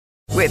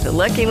With the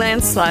Lucky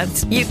Land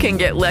Slots, you can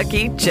get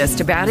lucky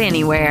just about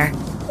anywhere.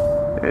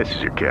 This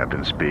is your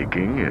captain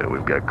speaking.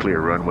 We've got clear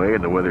runway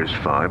and the weather's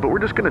fine, but we're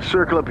just going to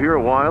circle up here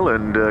a while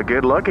and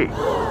get lucky.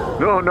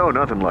 No,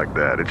 nothing like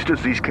that. It's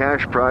just these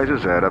cash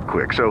prizes add up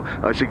quick. So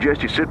I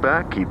suggest you sit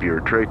back, keep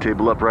your tray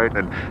table upright,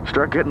 and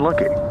start getting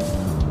lucky.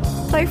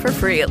 Play for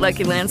free at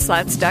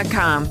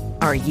LuckyLandSlots.com.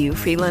 Are you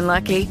feeling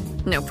lucky?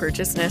 No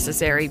purchase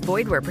necessary.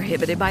 Void where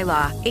prohibited by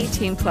law.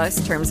 18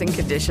 plus terms and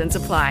conditions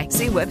apply.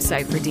 See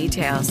website for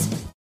details.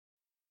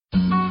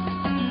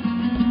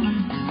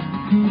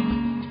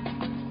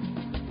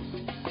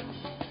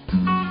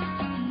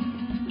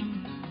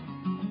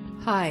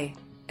 Hi,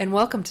 and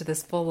welcome to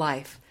This Full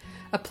Life,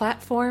 a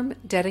platform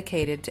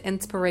dedicated to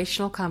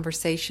inspirational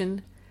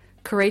conversation,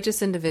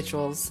 courageous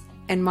individuals,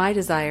 and my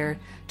desire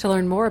to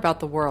learn more about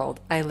the world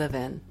I live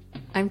in.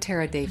 I'm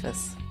Tara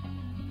Davis.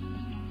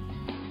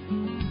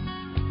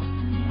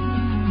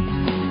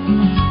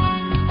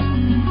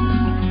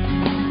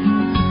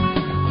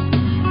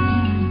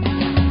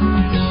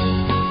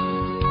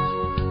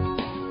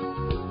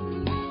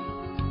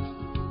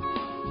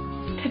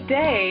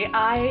 Today,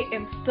 I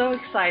am so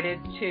excited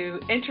to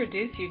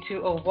introduce you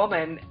to a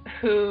woman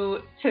who,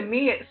 to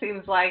me, it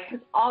seems like has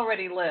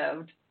already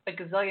lived a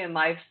gazillion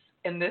lives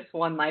in this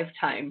one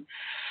lifetime.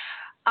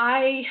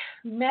 I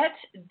met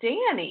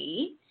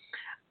Dani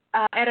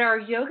at our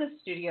yoga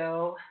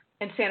studio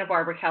in Santa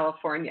Barbara,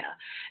 California,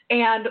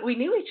 and we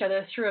knew each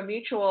other through a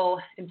mutual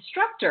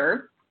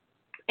instructor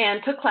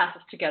and took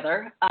classes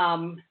together.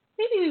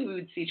 Maybe we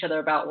would see each other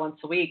about once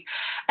a week.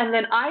 And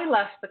then I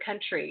left the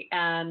country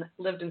and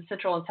lived in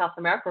Central and South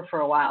America for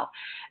a while,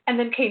 and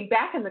then came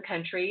back in the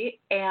country,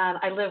 and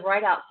I live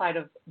right outside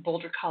of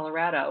Boulder,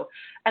 Colorado.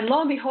 And lo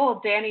and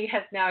behold, Dani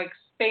has now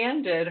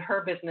expanded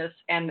her business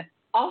and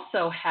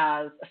also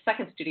has a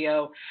second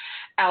studio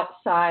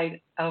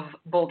outside of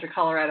Boulder,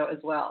 Colorado as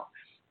well.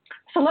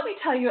 So let me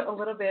tell you a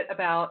little bit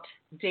about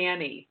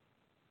Dani.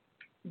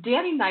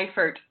 Dani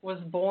Neifert was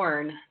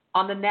born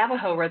on the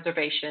Navajo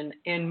Reservation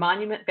in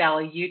Monument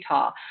Valley,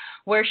 Utah,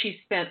 where she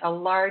spent a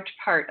large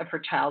part of her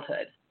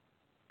childhood.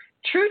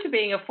 True to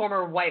being a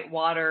former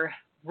whitewater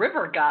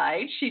river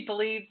guide, she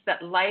believes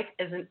that life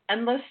is an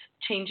endless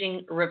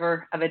changing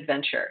river of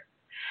adventure.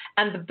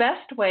 And the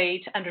best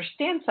way to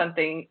understand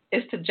something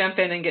is to jump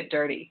in and get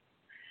dirty.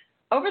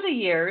 Over the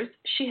years,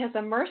 she has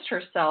immersed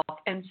herself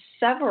in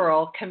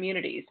several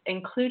communities,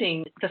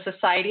 including the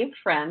Society of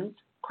Friends,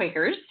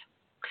 Quakers,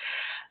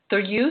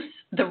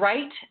 the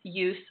Right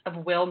Use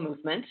of Will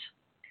movement,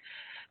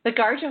 the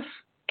Garja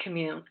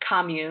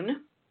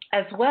commune,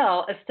 as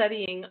well as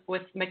studying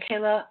with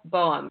Michaela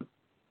Boehm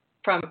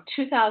from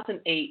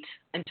 2008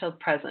 until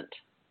present.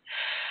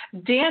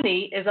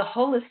 Dani is a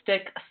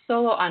holistic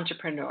solo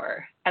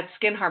entrepreneur at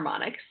Skin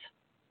Harmonics.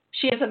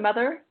 She is a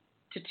mother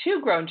to two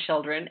grown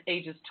children,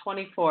 ages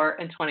 24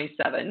 and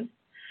 27,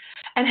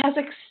 and has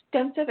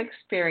extensive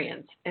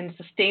experience in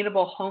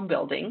sustainable home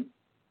building,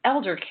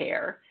 elder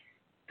care,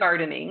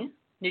 gardening,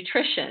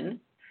 nutrition,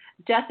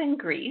 death and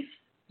grief,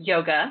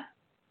 yoga,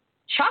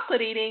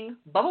 chocolate eating,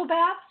 bubble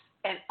baths,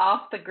 and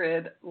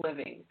off-the-grid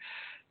living.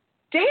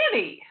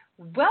 Dani,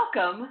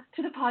 welcome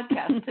to the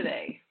podcast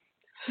today.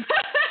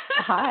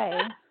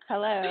 Hi.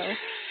 Hello.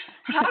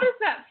 How does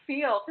that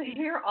feel to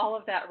hear all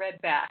of that read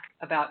back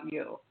about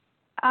you?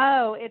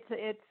 Oh, it's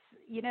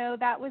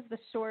that was the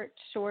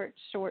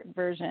short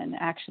version,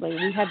 actually.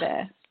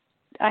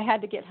 I had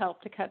to get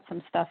help to cut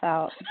some stuff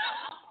out.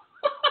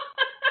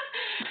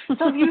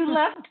 So you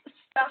left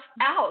stuff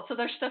out. So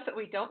there's stuff that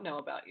we don't know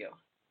about you.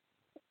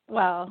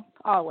 Well,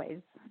 always,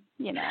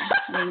 I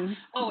mean,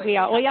 we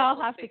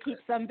all have to keep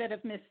some bit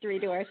of mystery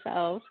to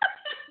ourselves.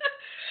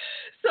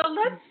 So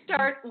let's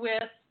start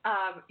with,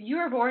 you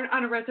were born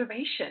on a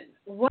reservation.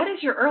 What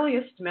is your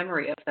earliest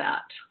memory of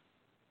that?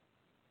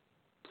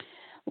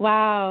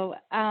 Wow.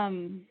 I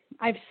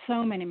have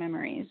so many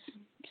memories,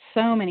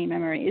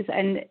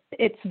 and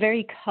it's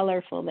very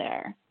colorful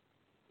there.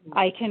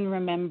 I can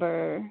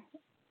remember,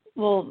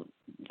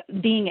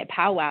 being at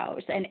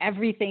powwows and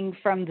everything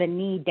from the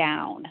knee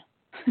down.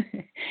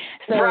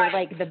 So right.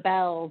 Like the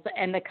bells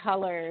and the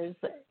colors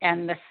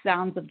and the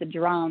sounds of the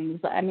drums.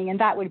 I mean, and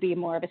that would be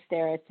more of a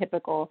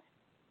stereotypical,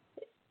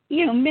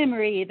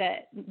 memory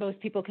that most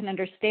people can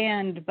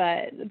understand,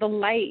 but the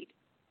light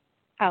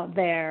out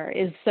there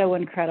is so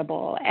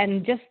incredible.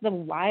 And just the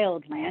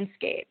wild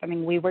landscape. I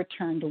mean, we were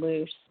turned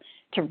loose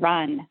to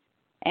run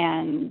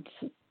and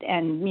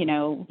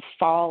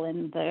fall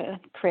in the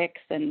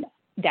creeks and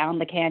down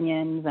the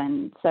canyons.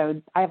 And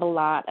so I have a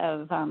lot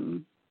of,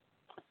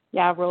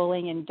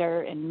 rolling in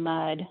dirt and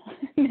mud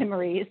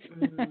memories.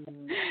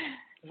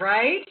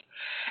 Right?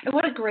 And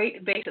what a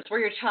great basis. Were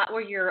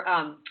your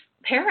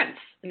parents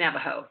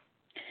Navajo?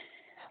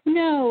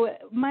 No,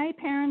 my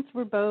parents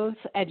were both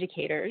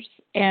educators,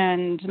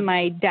 and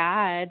my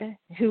dad,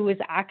 who was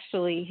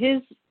actually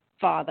his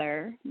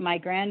father, my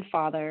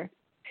grandfather,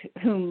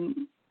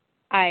 whom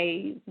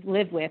I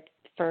lived with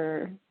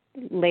for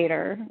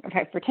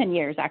 10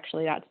 years,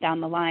 actually, that's down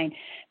the line.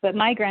 But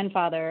my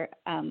grandfather,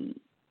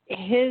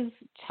 his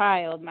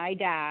child, my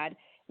dad,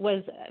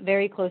 was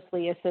very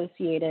closely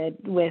associated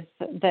with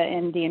the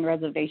Indian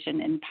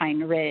reservation in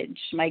Pine Ridge.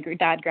 My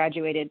dad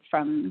graduated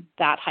from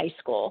that high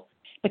school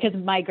because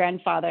my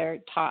grandfather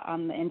taught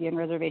on the Indian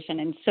reservation,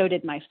 and so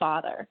did my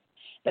father.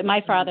 But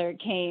my father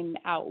came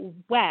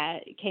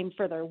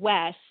further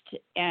west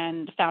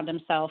and found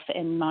himself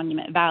in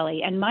Monument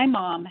Valley. And my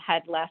mom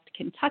had left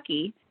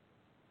Kentucky,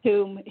 she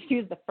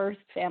was the first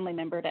family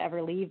member to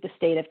ever leave the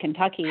state of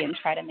Kentucky and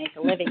try to make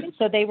a living. And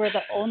so they were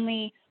the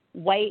only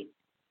white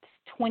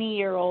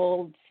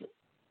 20-year-olds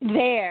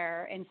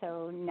there. And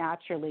so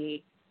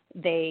naturally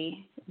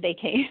they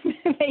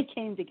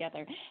came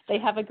together. They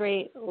have a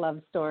great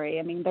love story.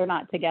 I mean, they're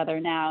not together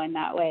now in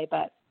that way,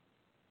 but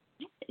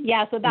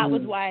yeah, so that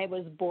was why I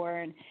was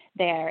born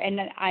there. And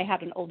then I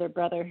had an older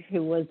brother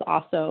who was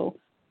also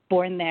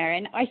born there.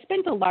 And I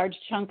spent a large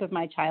chunk of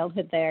my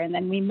childhood there. And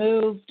then we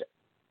moved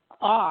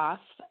off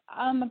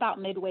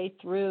about midway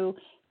through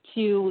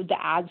to the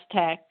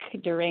Aztec,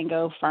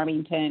 Durango,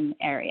 Farmington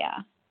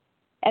area.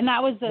 And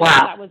that was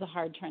a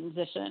hard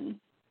transition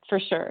for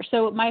sure.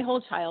 So my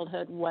whole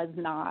childhood was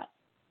not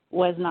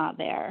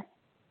there,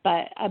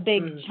 but a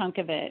big chunk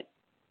of it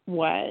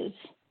was.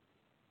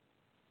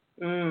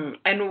 And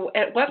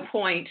at what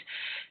point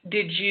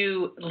did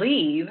you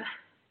leave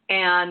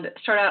and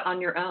start out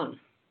on your own?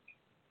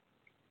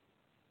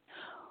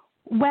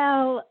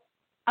 Well,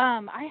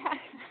 I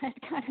had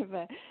kind of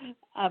a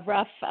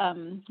rough,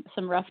 some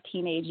rough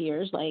teenage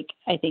years, like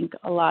I think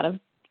a lot of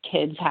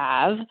kids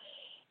have.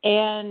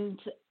 And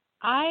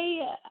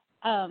I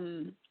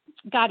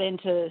got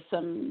into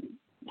some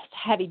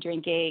heavy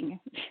drinking,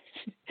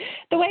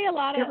 the way a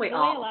lot of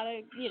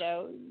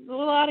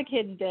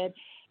kids did.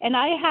 And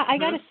I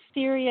got a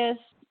serious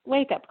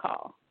wake-up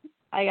call.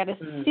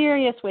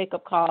 Serious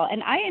wake-up call.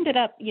 And I ended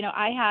up,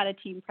 I had a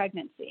teen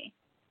pregnancy.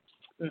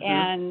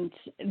 And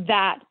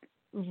that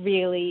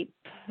really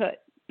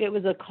it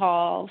was a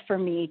call for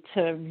me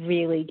to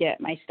really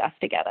get my stuff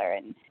together.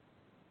 And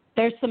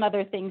there's some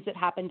other things that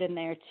happened in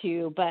there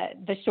too.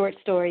 But the short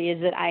story is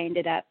that I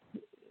ended up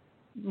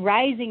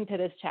rising to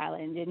this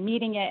challenge and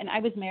meeting it. And I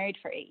was married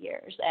for 8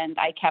 years, and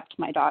I kept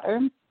my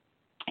daughter.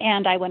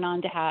 And I went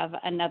on to have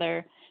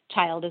another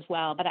child as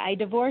well. But I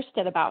divorced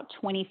at about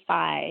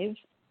 25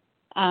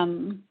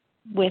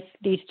 with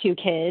these two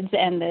kids,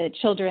 and the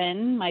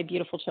children, my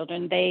beautiful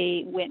children,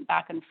 they went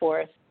back and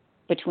forth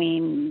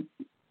between,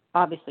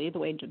 obviously, the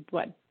way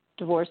what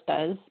divorce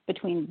does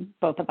between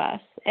both of us.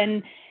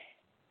 And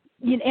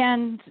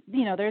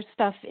there's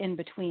stuff in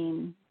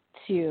between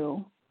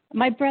too.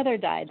 My brother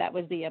died. That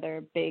was the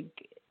other big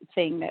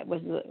thing that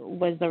was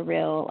the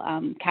real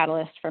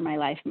catalyst for my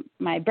life.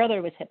 My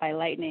brother was hit by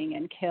lightning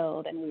and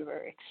killed, and we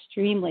were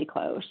extremely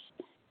close,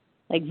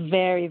 like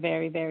very,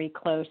 very, very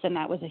close. And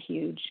that was a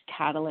huge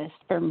catalyst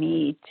for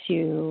me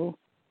to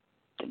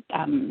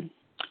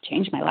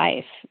change my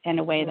life in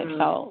a way that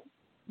felt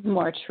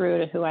more true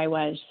to who I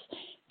was.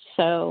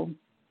 So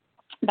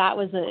that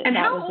was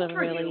a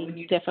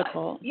really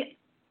difficult. Yeah.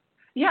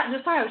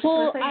 Sorry, I was just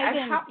going to say,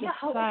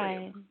 how old were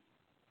you?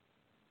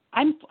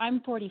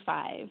 I'm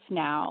 45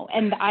 now,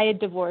 and I had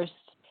divorced.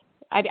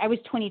 I was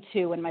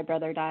 22 when my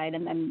brother died,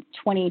 and then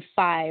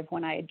 25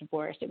 when I had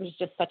divorced. It was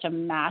just such a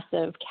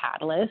massive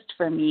catalyst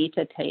for me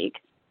to take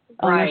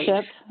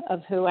ownership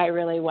of who I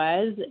really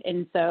was.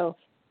 And so,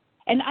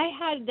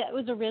 that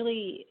was a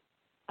really,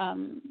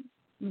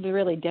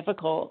 really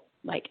difficult,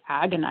 like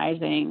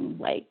agonizing,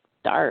 like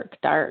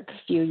dark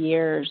few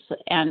years.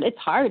 And it's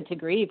hard to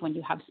grieve when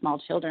you have small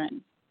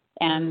children.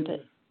 And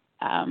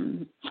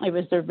it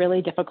was a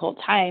really difficult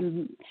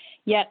time,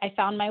 yet I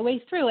found my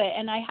way through it,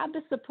 and I had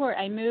the support.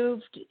 I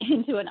moved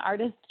into an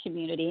artist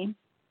community,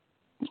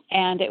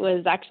 and it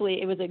was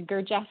a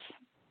Gurdjieff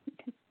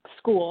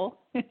school.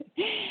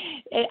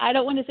 I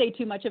don't want to say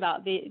too much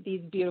about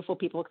these beautiful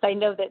people, because I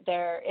know that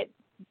they're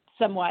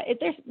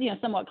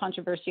somewhat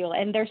controversial,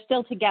 and they're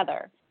still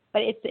together,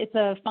 but it's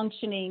a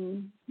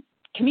functioning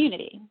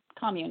community,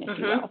 commune, if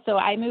you will. So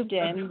I moved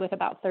in with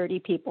about 30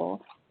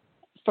 people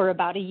for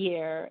about a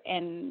year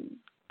and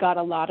got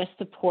a lot of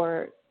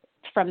support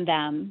from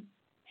them.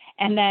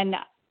 And then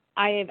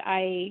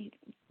I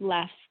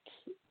left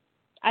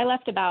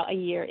about a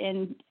year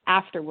in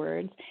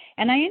afterwards,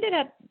 and I ended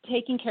up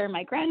taking care of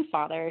my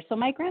grandfather. So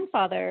my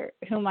grandfather,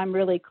 whom I'm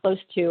really close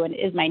to and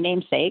is my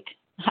namesake,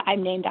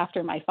 I'm named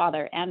after my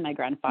father and my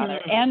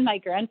grandfather and my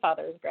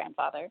grandfather's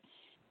grandfather.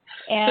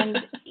 And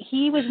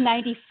he was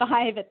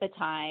 95 at the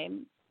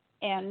time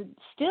and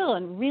still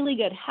in really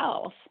good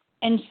health.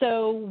 And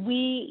so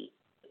he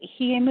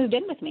moved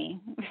in with me,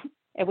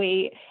 and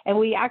we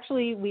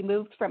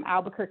moved from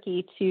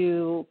Albuquerque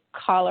to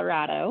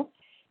Colorado,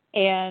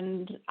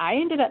 and I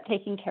ended up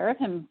taking care of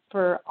him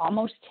for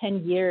almost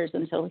 10 years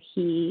until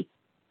he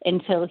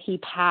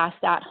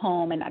passed at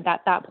home. And at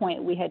that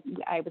point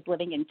I was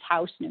living in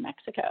Taos, New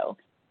Mexico,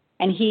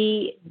 and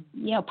he,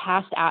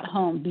 passed at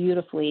home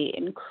beautifully.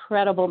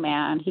 Incredible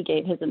man. He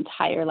gave his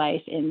entire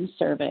life in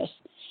service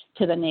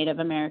to the Native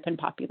American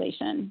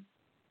population,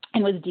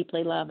 and was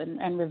deeply loved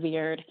and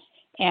revered.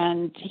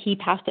 And he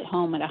passed at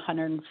home at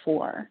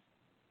 104.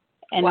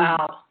 And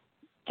wow.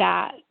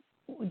 that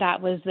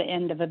was the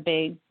end of a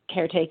big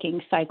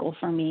caretaking cycle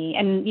for me.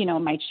 And, you know,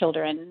 my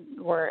children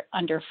were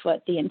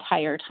underfoot the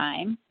entire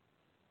time.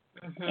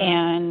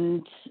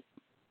 Mm-hmm.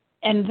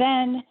 And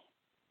then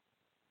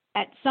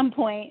at some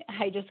point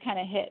I just kind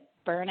of hit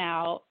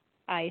burnout.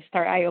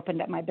 I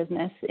opened up my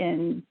business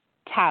in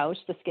Taos,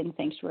 the Skin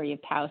Sanctuary of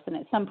Taos. And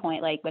at some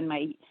point, like when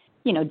my,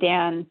 you know,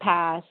 Dan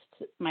passed,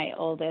 my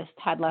oldest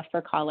had left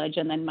for college,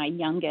 and then my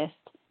youngest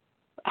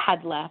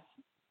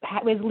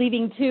was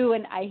leaving too.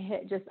 And I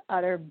hit just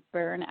utter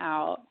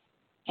burnout,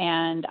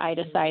 and I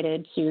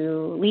decided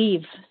to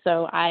leave.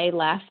 So I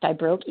left. I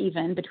broke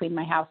even between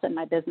my house and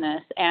my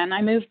business, and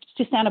I moved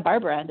to Santa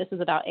Barbara. This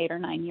was about 8 or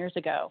 9 years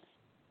ago,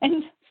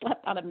 and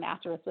slept on a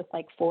mattress with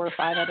like 4 or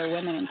 5 other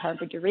women in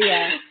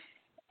Carpinteria,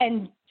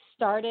 and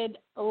started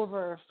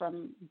over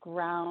from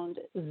ground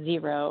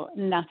zero,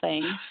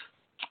 nothing.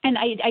 And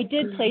I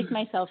did place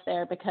myself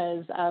there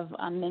because of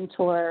a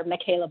mentor,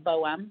 Michaela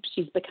Boehm.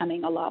 She's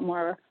becoming a lot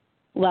more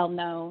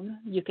well-known.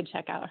 You could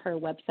check out her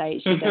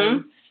website. She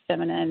does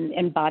feminine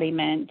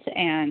embodiment,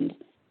 and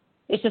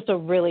it's just a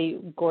really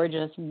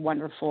gorgeous,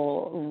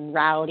 wonderful,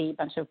 rowdy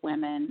bunch of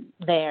women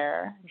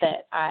there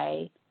that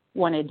I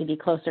wanted to be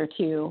closer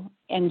to.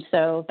 And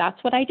so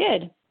that's what I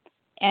did.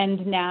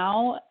 And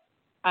now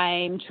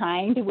I'm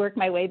trying to work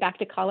my way back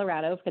to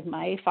Colorado because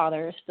my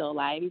father is still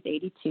alive. He's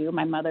 82.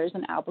 My mother's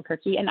in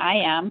Albuquerque, and I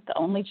am the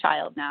only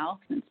child now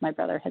since my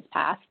brother has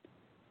passed.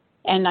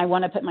 And I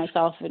want to put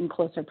myself in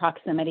closer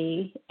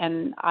proximity,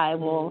 and I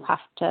will have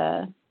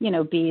to, you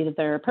know, be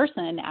their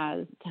person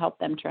to help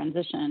them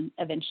transition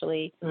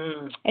eventually.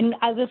 And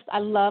I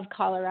love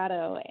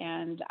Colorado,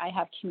 and I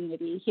have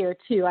community here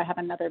too. I have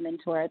another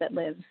mentor that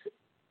lives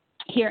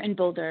here in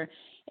Boulder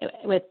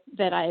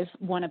that I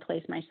want to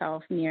place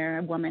myself near,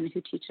 a woman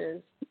who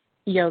teaches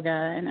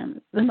yoga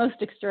in the most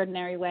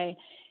extraordinary way.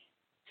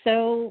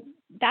 So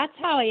that's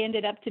how I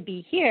ended up to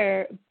be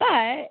here.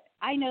 But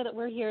I know that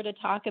we're here to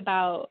talk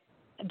about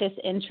this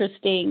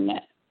interesting,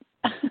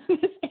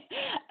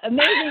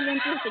 amazing,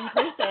 interesting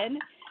person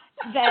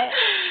that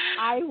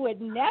I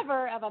would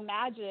never have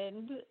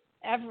imagined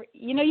ever.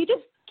 You know, you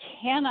just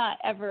cannot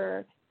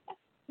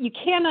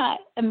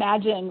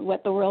imagine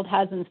what the world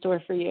has in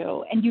store for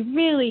you. And you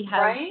really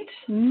have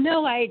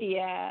no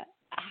idea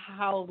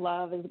how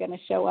love is going to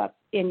show up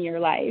in your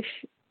life.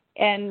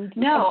 And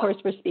of course,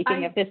 we're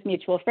speaking of this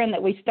mutual friend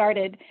that we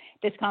started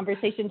this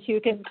conversation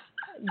to, because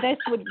this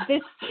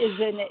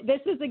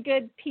is a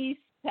good piece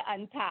to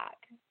unpack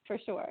for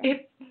sure.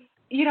 It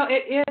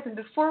is. And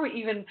before we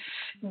even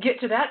get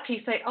to that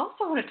piece, I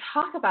also want to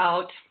talk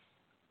about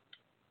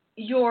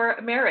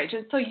your marriage.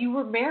 And so you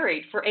were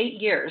married for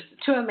 8 years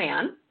to a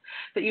man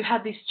that you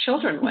had these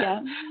children with,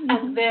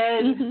 and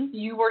then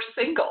you were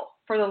single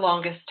for the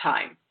longest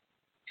time.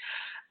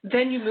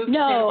 Then you moved to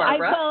Santa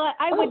Barbara.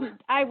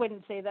 I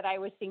wouldn't say that I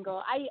was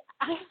single.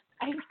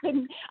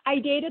 I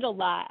dated a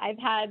lot. I've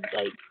had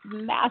like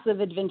massive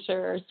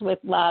adventures with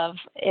love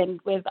and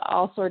with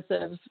all sorts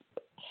of,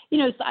 you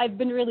know, so I've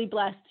been really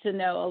blessed to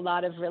know a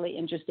lot of really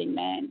interesting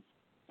men.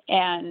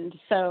 And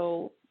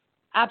so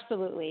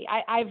absolutely.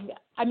 I've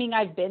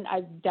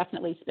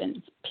definitely spent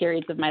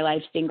periods of my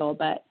life single,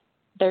 but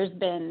there's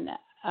been,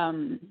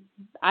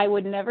 I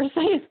would never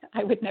say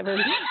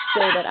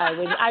that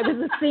I was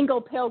a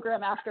single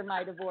pilgrim after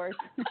my divorce.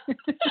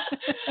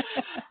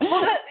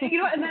 Well,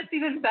 and that's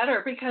even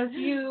better because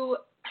you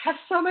have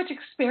so much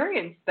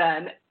experience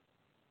then.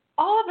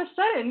 All of a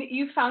sudden,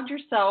 you found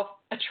yourself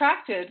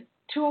attracted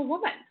to a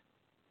woman.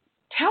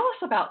 Tell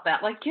us about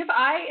that.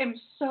 I am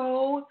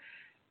so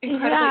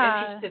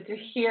incredibly interested to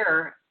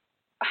hear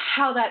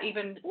how that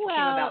even came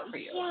about for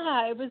you.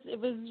 Yeah,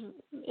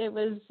 it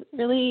was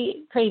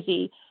really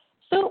crazy.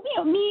 So,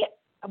 you know,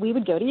 we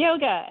would go to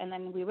yoga, and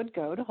then we would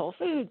go to Whole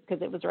Foods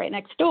because it was right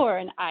next door,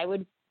 and I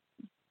would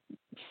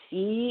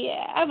see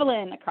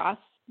Evelyn across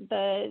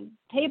the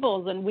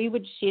tables, and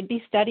she'd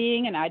be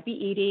studying, and I'd be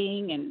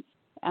eating and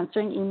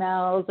answering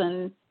emails,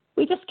 and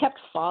we just kept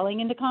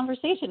falling into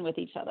conversation with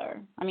each other.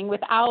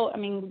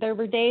 There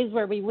were days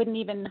where we wouldn't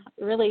even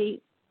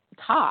really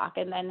talk,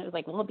 and then it was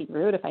like, well, it'd be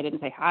rude if I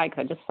didn't say hi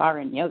because I just saw her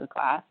in yoga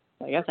class,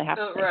 so I guess I have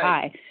to say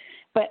hi.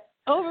 But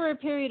over a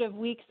period of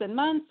weeks and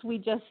months, we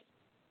just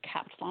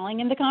kept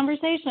falling into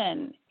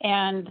conversation,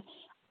 and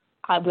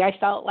I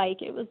felt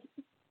like it was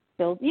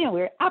we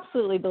were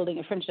absolutely building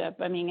a friendship.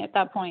 I mean, at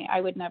that point,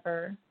 I would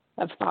never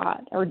have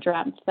thought or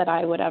dreamt that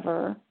I would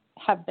ever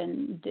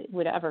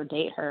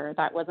date her.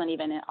 That wasn't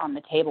even on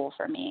the table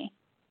for me.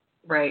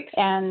 Right.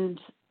 And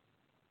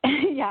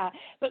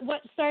but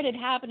what started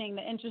happening,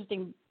 the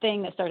interesting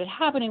thing that started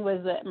happening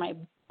was that my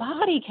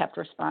body kept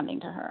responding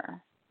to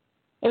her.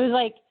 It was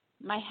like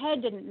my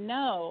head didn't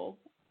know,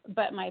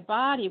 but my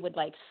body would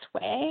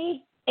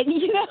sway. And,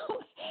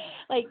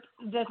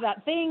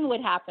 that thing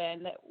would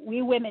happen that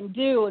we women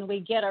do when we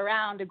get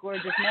around a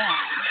gorgeous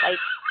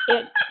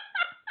man.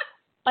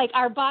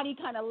 Our body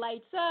kind of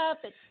lights up,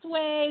 it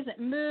sways, it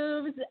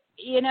moves,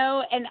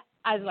 and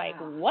I was like,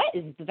 what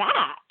is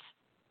that?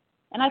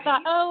 And I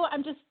thought,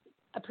 I'm just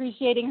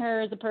appreciating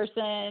her as a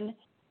person.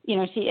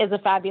 she is a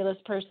fabulous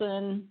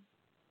person,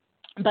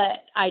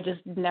 but I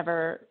just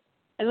never,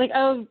 I was like,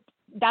 oh,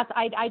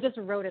 I just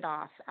wrote it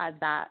off as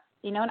that,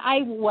 and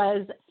I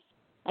was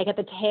like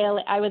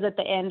I was at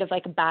the end of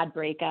like a bad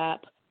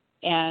breakup,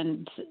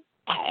 and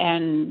I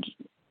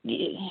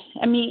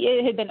mean,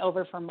 it had been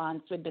over for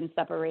months. We'd been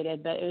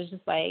separated, but it was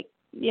just like,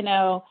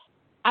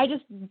 I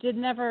just did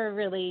never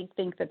really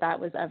think that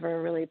was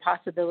ever really a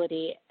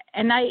possibility.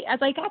 And as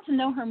I got to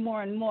know her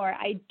more and more,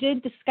 I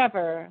did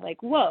discover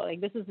like, whoa, like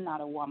this is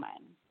not a woman.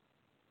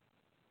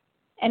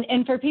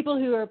 And for people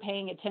who are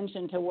paying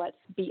attention to what's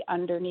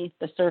underneath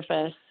the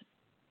surface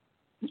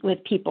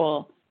with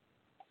people,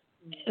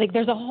 like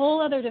there's a whole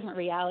other different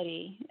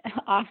reality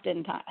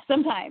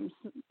sometimes.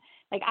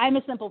 Like I'm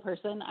a simple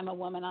person, I'm a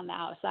woman on the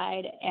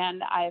outside,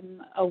 and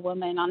I'm a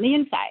woman on the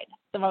inside.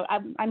 So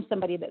I'm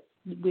somebody that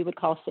we would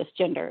call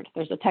cisgendered.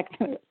 There's a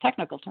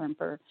technical term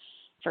for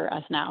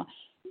us now.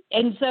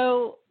 And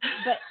so,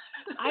 but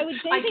I would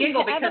say I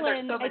giggle because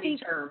Evelyn, there's so many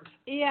terms.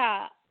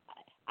 Yeah.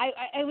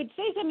 I would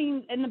say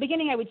something in the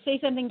beginning. I would say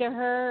something to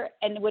her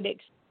and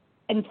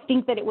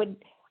think that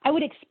I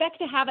would expect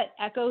to have it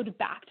echoed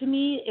back to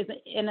me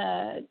in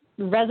a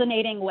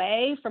resonating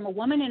way from a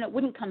woman, and it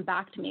wouldn't come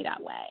back to me that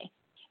way.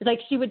 It's like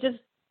she would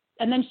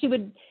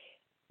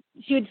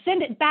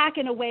send it back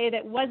in a way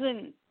that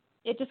wasn't.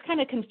 It just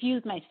kind of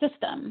confused my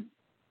system.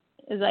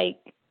 It's like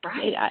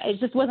it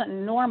just wasn't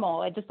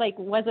normal. It just like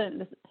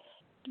wasn't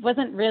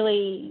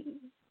really.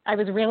 I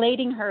was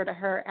relating her to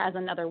her as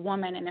another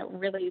woman, and it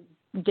really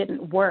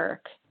didn't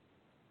work.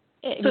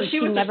 So she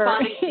was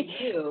responding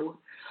to you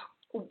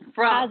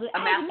from a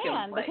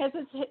masculine place.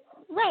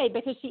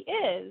 Because she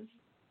is,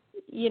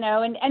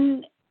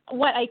 and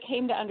what I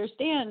came to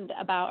understand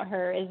about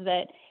her is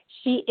that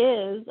she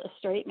is a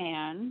straight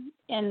man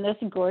in this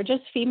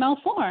gorgeous female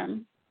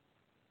form.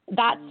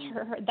 That's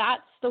her.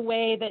 That's the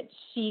way that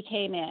she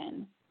came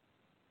in.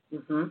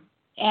 Mm-hmm.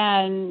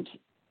 And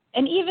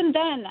even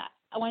then,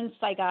 once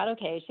I got,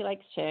 okay, she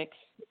likes chicks,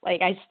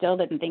 like I still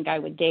didn't think I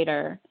would date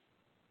her.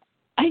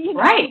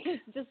 Right.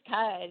 Just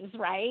cause,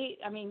 right?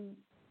 I mean,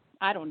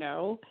 I don't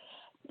know.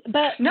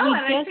 But no,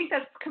 and I think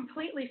that's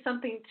completely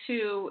something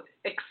to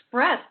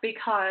express,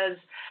 because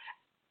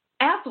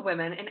as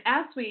women, and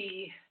as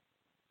we,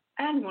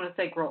 I don't want to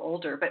say grow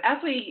older, but as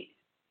we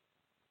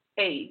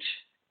age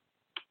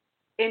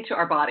into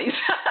our bodies,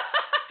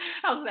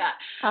 how's that?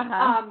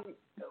 Uh-huh.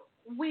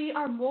 We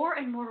are more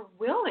and more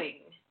willing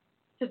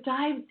to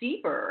dive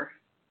deeper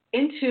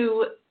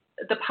into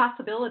the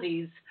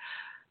possibilities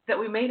that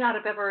we may not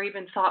have ever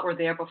even thought were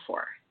there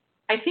before.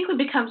 I think we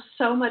become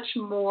so much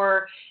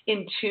more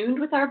in tune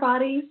with our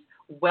bodies,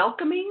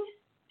 welcoming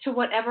to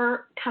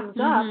whatever comes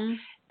up,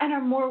 and are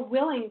more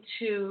willing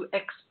to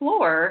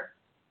explore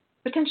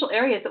potential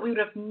areas that we would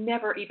have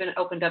never even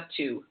opened up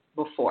to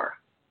before.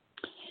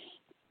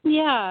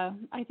 Yeah,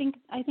 I think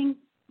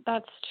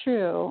that's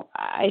true.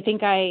 I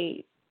think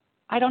I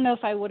don't know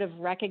if I would have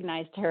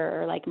recognized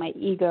her, or like my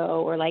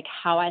ego, or like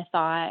how I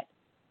thought,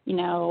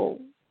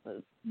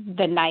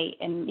 the night,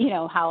 and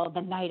how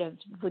the night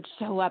would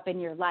show up in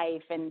your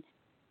life, and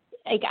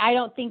like I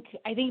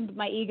think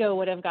my ego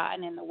would have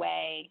gotten in the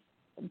way.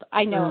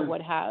 I know it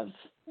would have,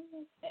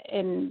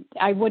 and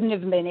I wouldn't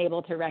have been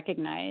able to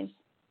recognize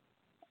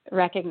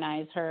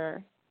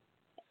her.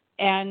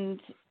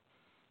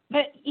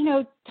 But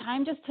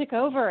time just took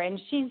over, and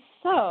she's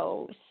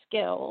so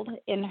skilled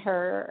in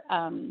her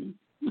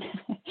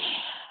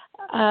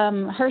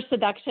her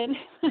seduction.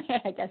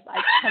 I guess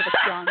that's kind of a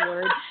strong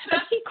word, but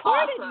she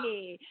courted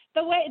me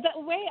the way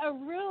a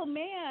real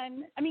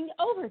man. I mean,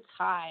 over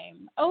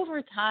time,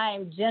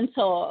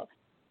 gentle.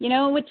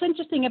 What's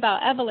interesting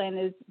about Evelyn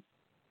is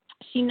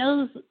she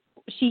knows,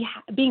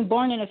 being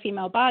born in a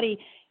female body,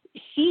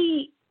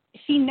 she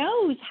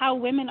knows how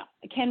women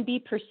can be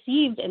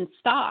perceived and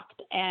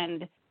stalked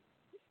and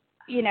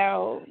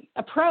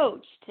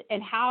approached,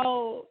 and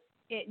how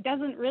it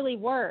doesn't really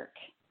work.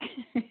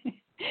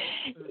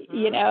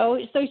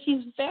 So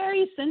she's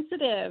very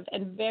sensitive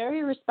and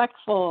very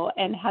respectful,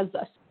 and has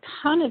a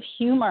ton of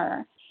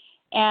humor.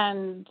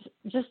 And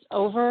just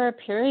over a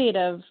period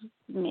of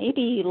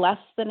maybe less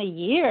than a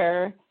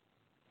year,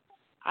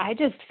 I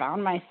just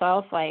found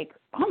myself like,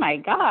 oh my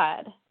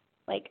God,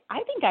 like,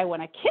 I think I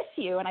want to kiss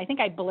you. And I think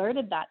I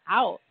blurted that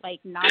out, like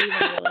not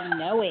even really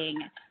knowing,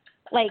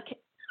 like,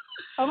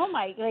 oh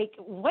my, like,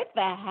 what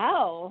the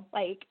hell?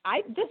 Like,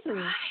 this is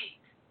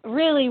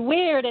really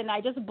weird. And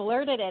I just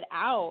blurted it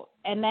out.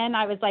 And then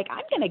I was like,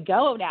 I'm going to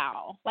go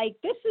now. Like,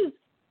 this is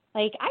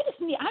like,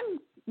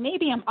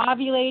 maybe I'm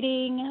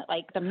ovulating.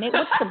 Like what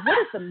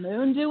is the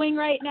moon doing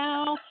right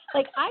now?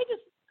 Like,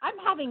 I'm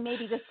having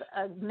maybe just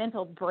a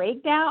mental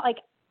breakdown. Like,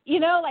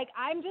 like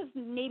I'm just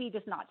maybe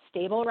just not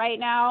stable right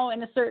now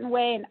in a certain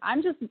way. And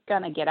I'm just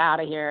going to get out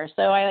of here.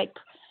 So I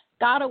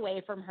got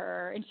away from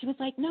her, and she was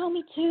like, no,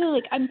 me too.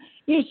 Like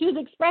she was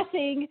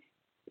expressing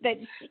that,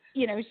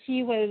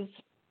 she was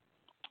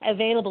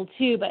available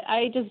too, but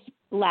I just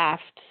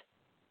left.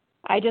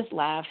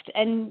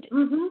 And,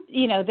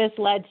 this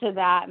led to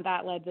that, and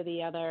that led to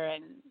the other.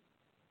 And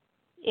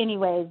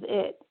anyways,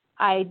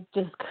 I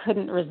just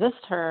couldn't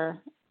resist her.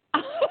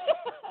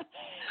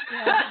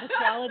 The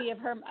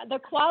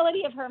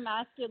quality of her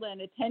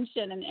masculine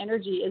attention and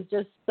energy is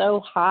just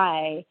so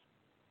high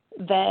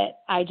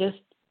that I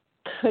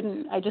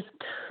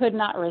could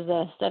not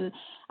resist. And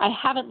I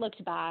haven't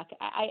looked back.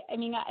 I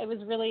mean, I was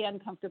really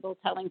uncomfortable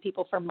telling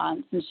people for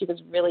months, and she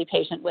was really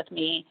patient with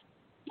me.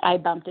 I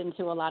bumped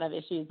into a lot of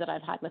issues that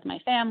I've had with my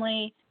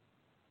family.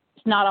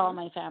 It's not all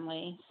my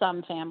family,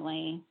 some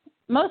family.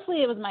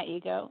 Mostly it was my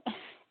ego.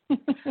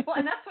 Well,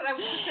 and that's what I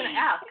was just going to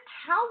ask.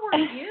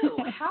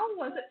 How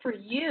was it for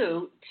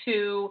you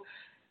to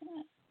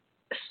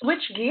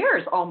switch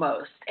gears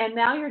almost? And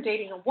now you're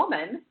dating a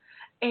woman,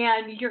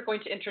 and you're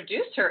going to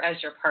introduce her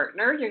as your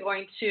partner. You're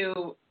going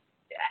to,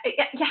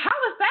 how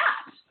is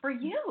that for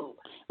you?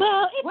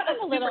 Well, it's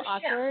been a little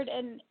awkward,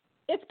 and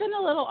it's been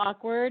a little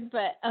awkward,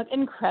 but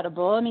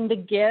incredible. I mean, the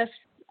gift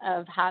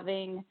of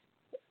having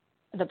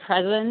the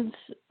presence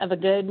of a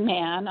good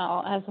man,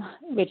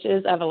 which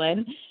is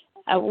Evelyn,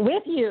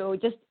 with you,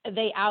 just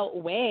they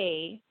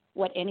outweigh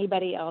what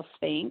anybody else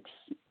thinks,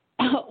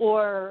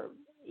 or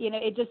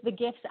it just the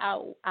gifts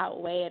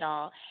outweigh it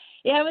all.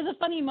 Yeah, it was a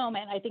funny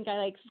moment. I think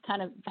I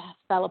kind of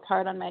fell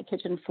apart on my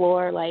kitchen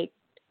floor, like,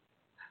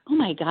 oh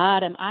my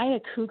God, am I a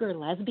cougar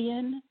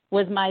lesbian?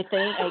 Was my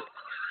thing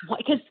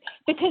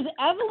because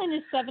Evelyn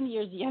is 7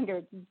 years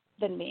younger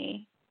than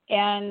me,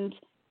 and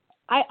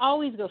I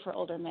always go for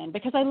older men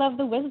because I love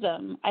the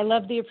wisdom, I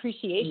love the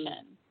appreciation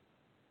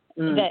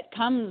that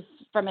comes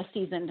from a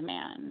seasoned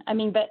man. I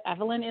mean, but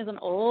Evelyn is an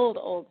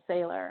old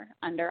sailor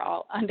under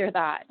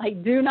that.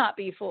 Like, do not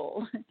be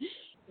fooled.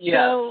 Yeah.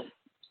 So,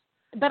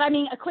 but I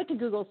mean, a quick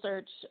Google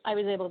search, I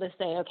was able to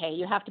say, okay,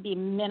 you have to be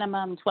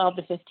minimum 12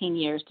 to 15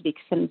 years to be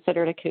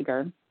considered a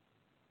cougar.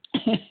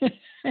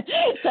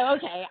 So,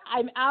 okay,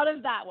 I'm out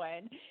of that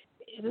one.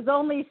 It was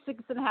only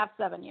 6.5,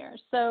 7 years.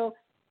 So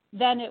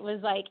then it was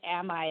like,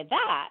 am I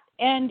that?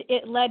 And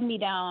it led me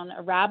down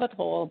a rabbit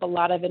hole of a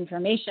lot of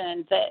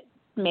information that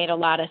made a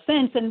lot of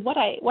sense. And what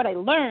I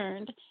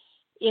learned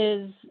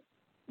is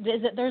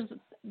that there's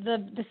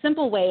the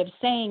simple way of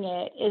saying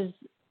it is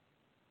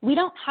we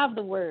don't have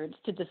the words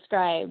to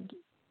describe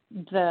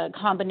the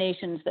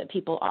combinations that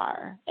people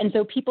are. And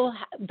so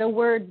the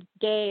word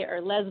gay or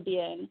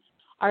lesbian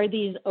are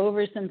these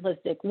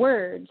oversimplistic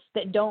words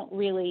that don't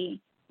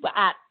really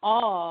at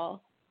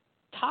all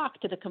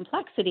talk to the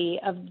complexity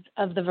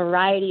of the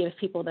variety of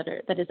people that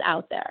is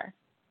out there.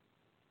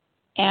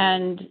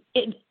 And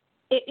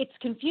it's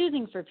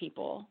confusing for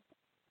people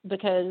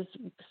because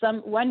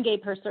one gay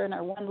person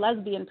or one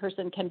lesbian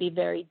person can be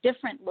very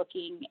different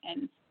looking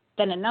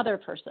than another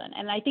person.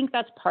 And I think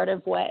that's part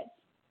of what,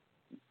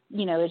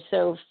 is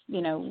so,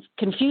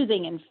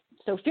 confusing and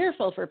so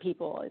fearful for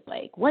people. It's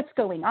like, what's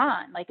going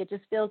on? Like, it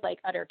just feels like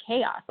utter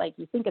chaos. Like,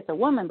 you think it's a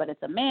woman, but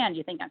it's a man.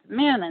 You think it's a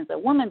man, and it's a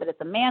woman, but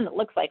it's a man that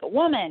looks like a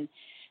woman.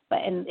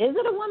 And is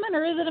it a woman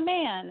or is it a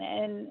man?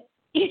 And,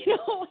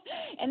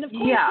 and of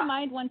course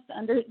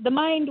the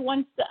mind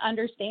wants to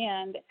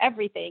understand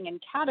everything and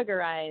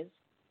categorize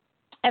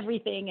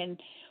everything.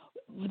 And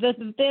the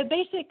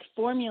basic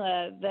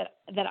formula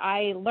that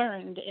I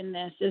learned in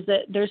this is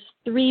that there's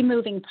 3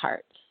 moving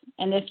parts.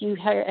 And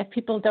if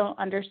people don't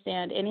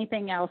understand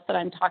anything else that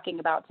I'm talking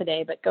about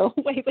today, but go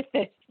away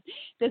with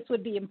this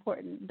would be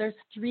important. There's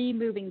 3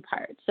 moving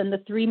parts. And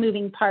the 3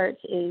 moving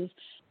parts is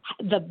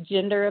the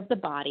gender of the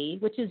body,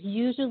 which is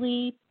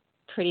usually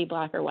pretty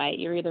black or white.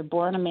 You're either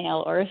born a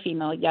male or a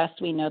female. Yes,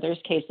 we know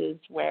there's cases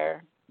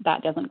where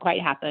that doesn't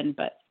quite happen,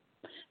 but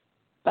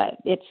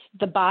it's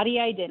the body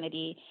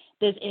identity.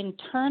 There's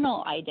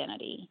internal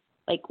identity,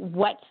 like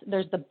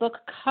there's the book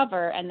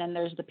cover and then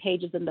there's the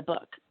pages in the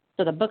book.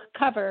 So the book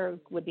cover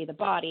would be the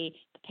body.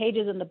 The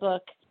pages in the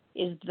book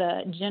is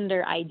the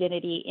gender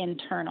identity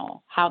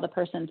internal, how the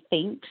person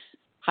thinks,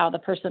 how the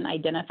person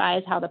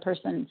identifies, how the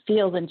person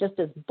feels, and just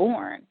is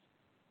born.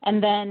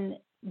 And then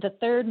the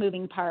 3rd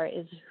moving part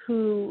is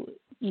who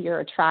you're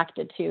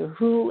attracted to,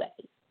 who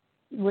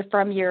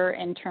from your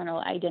internal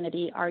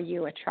identity are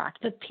you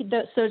attracted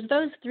to. So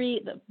those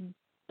 3, the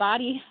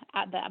body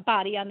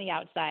on the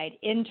outside,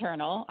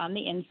 internal on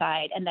the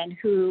inside, and then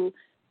who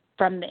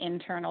from the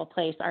internal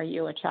place are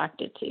you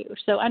attracted to.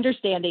 So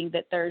understanding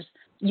that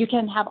you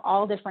can have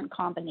all different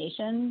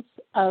combinations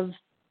of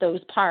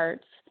those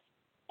parts.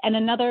 And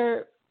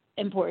another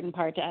important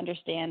part to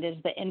understand is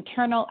the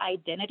internal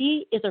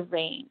identity is a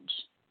range.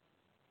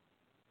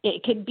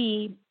 It could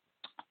be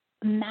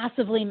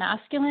massively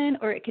masculine,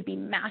 or it could be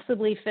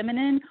massively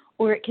feminine,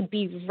 or it could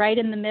be right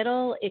in the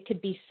middle. It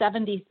could be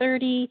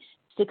 70-30,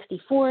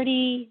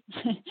 60-40.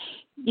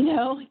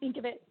 Think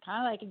of it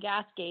kind of like a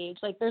gas gauge.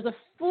 Like, there's a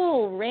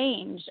full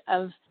range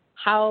of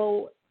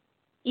how,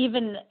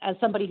 even as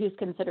somebody who's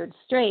considered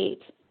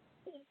straight,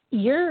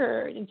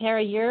 your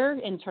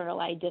internal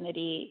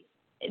identity,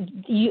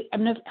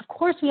 of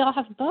course we all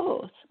have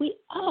both. We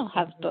all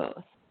have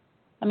both.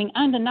 I mean,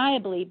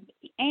 undeniably.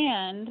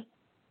 And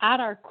at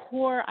our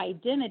core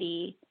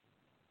identity,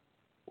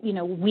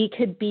 we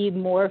could be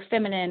more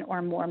feminine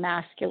or more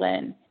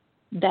masculine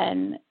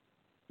than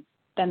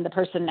the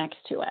person next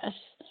to us.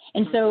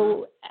 And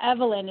so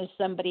Evelyn is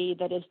somebody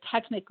that is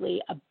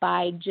technically a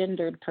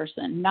bi-gendered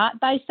person, not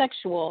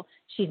bisexual.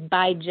 She's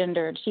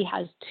bi-gendered. She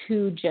has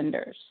two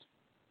genders.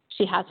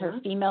 She has her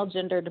female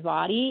gendered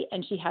body,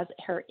 and she has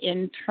her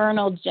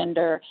internal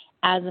gender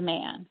as a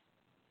man.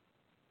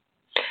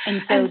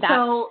 And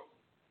so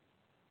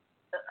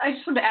I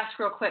just wanted to ask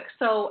real quick.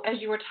 So as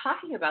you were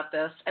talking about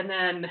this, and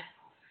then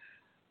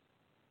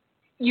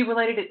you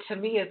related it to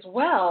me as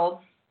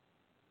well,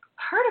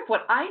 part of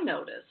what I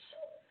notice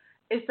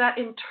is that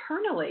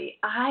internally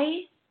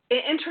and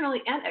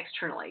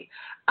externally,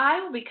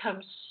 I will become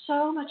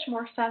so much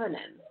more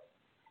feminine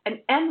and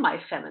end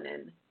my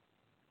feminine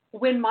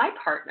when my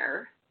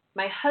partner,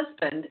 my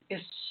husband,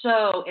 is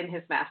so in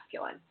his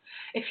masculine.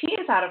 If he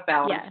is out of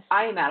balance,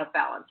 I am out of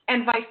balance,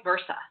 and vice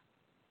versa.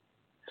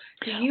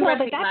 Do you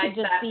recognize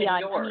that in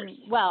yours?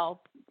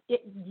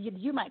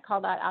 You might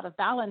call that out of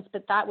balance,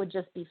 but that would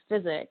just be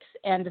physics,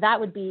 and that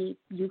would be,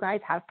 you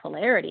guys have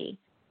polarity.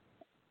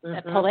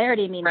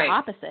 Polarity means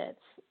opposites,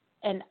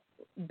 and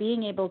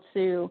being able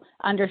to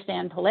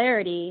understand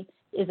polarity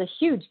is a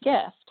huge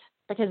gift,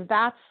 because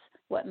that's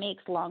what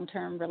makes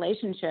long-term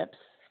relationships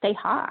stay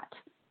hot.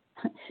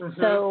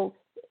 So,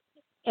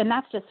 and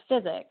that's just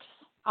physics.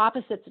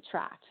 Opposites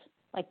attract.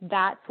 Like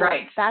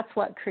that's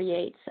what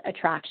creates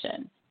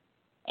attraction.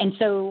 And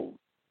so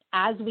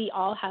as we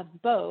all have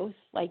both,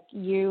 like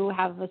you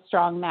have a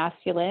strong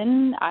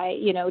masculine,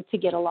 to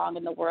get along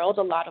in the world,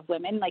 a lot of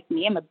women like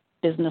me, I'm a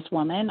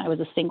businesswoman. I was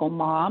a single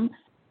mom.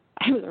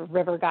 I was a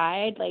river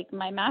guide. Like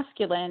my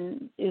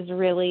masculine is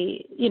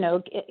really,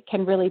 it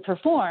can really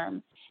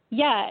perform.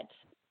 Yet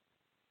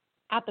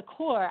at the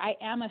core, I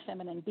am a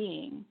feminine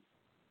being.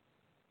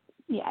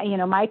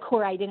 Yeah, my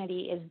core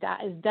identity is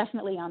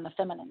definitely on the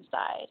feminine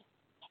side.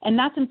 And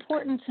that's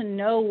important to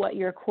know what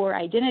your core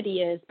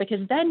identity is,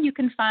 because then you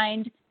can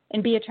find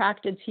and be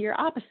attracted to your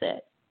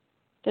opposite.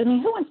 Because,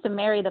 who wants to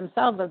marry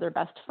themselves or their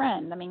best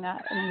friend?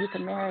 You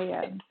can marry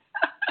a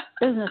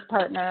business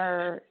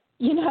partner,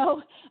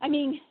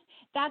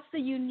 that's the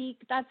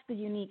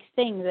unique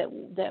thing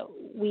that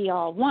we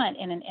all want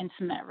in an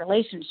intimate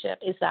relationship,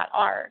 is that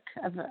arc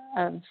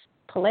of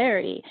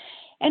polarity.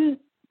 And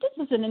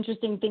this is an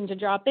interesting thing to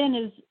drop in,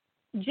 is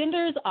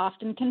gender is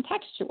often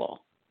contextual.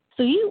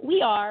 So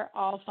we are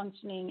all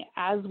functioning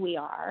as we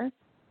are.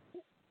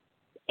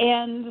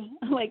 And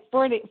like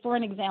for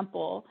an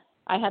example,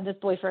 I had this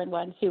boyfriend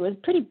once who was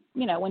pretty,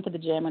 went to the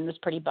gym and was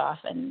pretty buff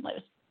and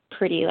was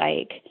pretty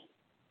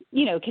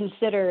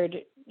considered,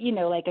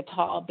 like a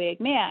tall, big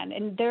man.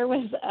 And there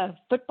was a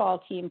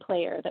football team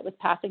player that was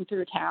passing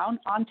through town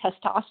on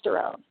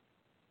testosterone.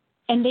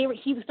 And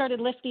he started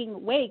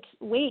lifting weights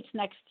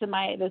next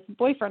to this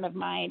boyfriend of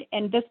mine.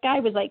 And this guy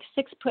was like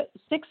 6 foot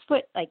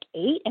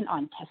 8 and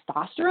on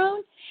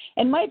testosterone.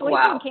 And my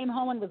boyfriend came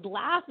home and was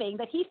laughing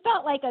that he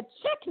felt like a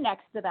chick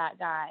next to that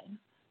guy.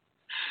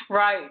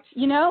 Right.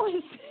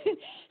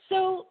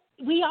 So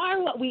we are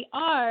what we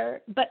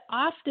are, but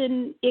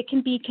often it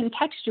can be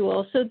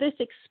contextual. So this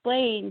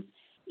explains,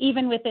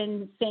 even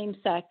within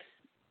same-sex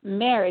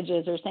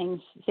marriages or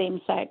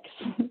same-sex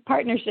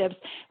partnerships,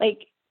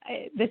 like,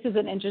 this is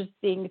an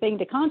interesting thing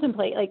to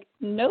contemplate. Like,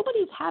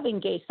 nobody's having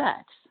gay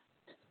sex.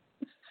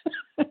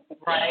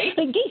 Right.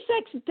 Like, gay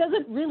sex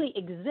doesn't really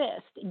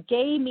exist.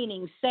 Gay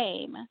meaning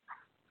same.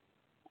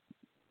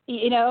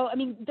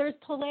 There's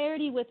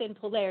polarity within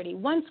polarity.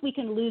 Once we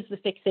can lose the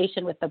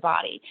fixation with the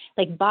body,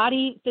 like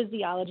body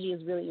physiology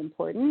is really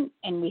important,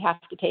 and we have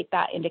to take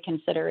that into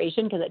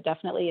consideration because it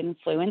definitely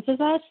influences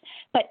us.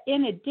 But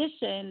in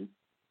addition,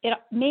 it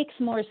makes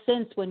more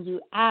sense when you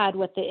add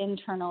what the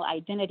internal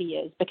identity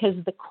is, because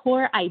the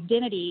core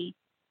identity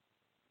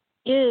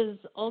is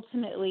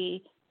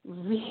ultimately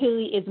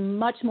is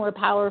much more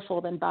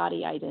powerful than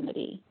body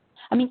identity.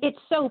 It's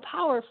so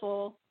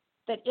powerful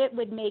that it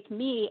would make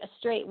me a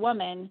straight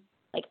woman.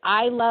 Like,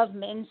 I love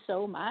men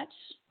so much,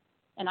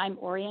 and I'm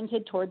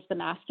oriented towards the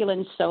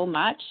masculine so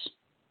much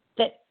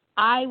that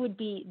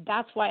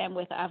that's why I'm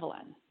with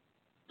Evelyn.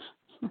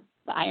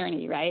 The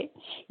irony, right?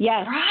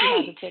 Yes,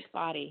 right. She has a chick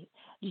body.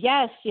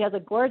 Yes, she has a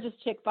gorgeous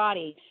chick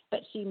body,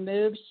 but she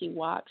moves, she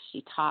walks,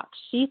 she talks,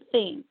 she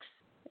thinks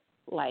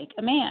like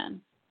a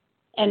man.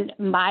 And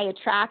my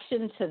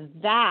attraction to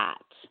that,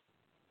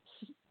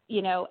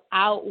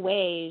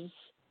 outweighs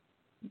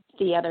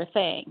the other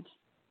thing.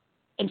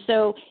 And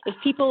so if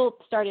people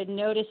started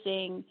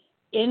noticing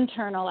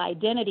internal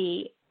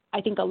identity,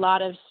 I think a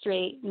lot of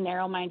straight,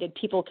 narrow-minded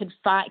people could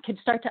start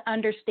to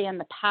understand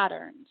the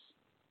patterns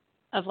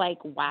of, like,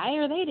 why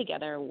are they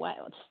together?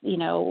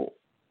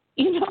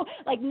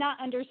 Like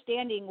not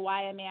understanding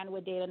why a man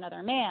would date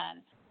another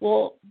man.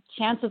 Well,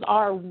 chances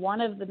are one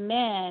of the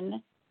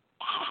men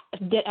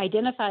that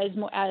identifies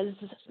more as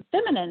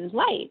feminine,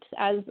 light,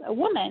 as a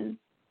woman.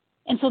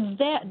 And so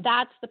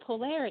that's the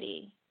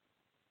polarity.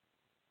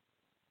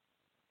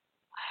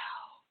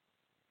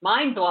 Wow.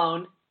 Mind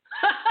blown.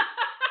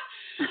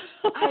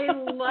 I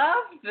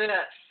love this.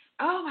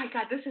 Oh my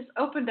God, this has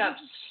opened up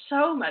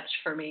so much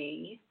for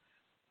me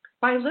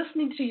by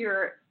listening to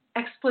your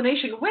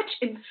explanation, which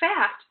in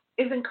fact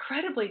is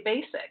incredibly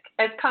basic.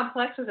 As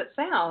complex as it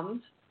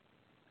sounds,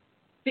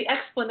 the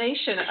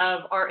explanation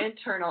of our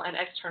internal and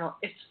external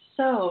is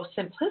so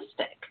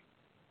simplistic.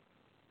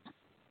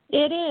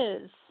 It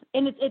is,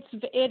 and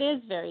it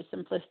is very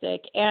simplistic.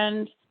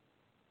 And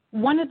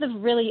one of the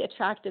really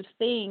attractive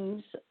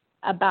things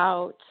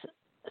about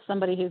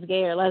somebody who's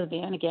gay or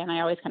lesbian, again,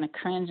 I always kind of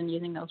cringe in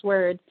using those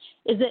words,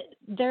 is that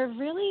they're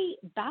really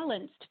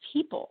balanced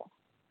people.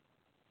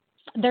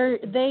 They're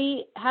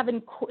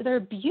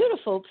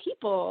beautiful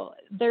people.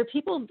 They're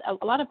people,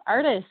 a lot of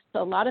artists,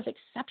 a lot of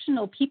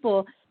exceptional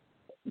people.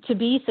 To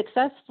be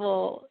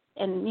successful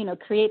and,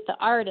 create the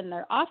art and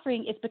their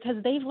offering, it's because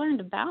they've learned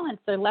to balance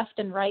their left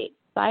and right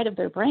side of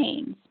their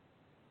brains.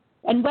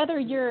 And whether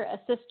you're a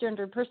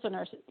cisgender person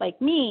or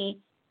like me,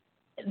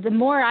 the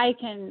more I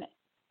can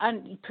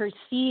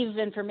perceive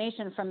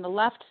information from the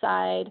left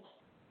side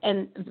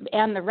and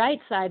the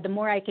right side, the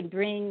more I can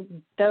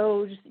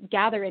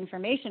gather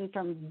information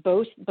from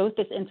both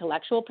this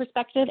intellectual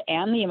perspective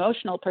and the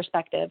emotional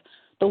perspective,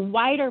 the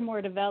wider,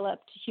 more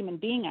developed human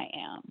being I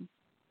am.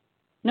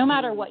 No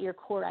matter what your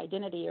core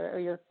identity or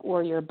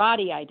your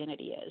body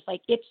identity is,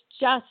 like it's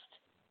just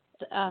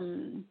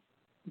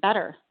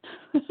better.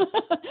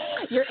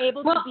 You're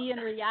able to be in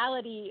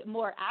reality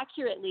more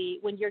accurately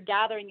when you're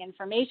gathering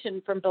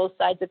information from both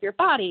sides of your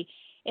body.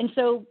 And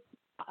so,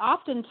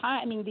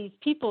 oftentimes, these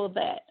people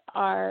that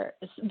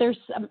there's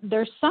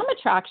some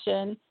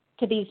attraction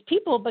to these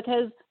people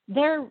because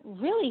they're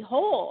really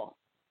whole.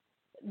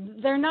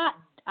 They're not.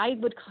 I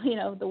would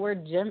call the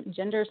word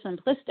gender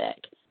simplistic.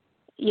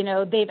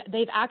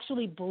 They've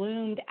actually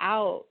bloomed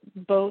out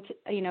both,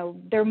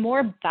 they're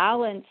more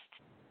balanced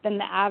than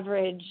the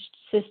average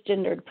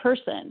cisgendered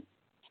person.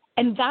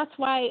 And that's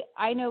why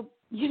I know,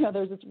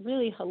 there's this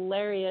really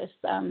hilarious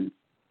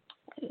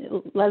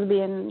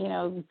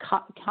lesbian,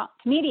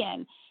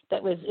 comedian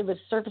that was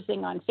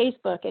surfacing on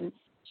Facebook. And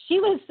she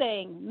was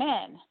saying,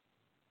 men,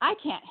 I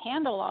can't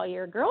handle all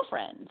your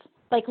girlfriends.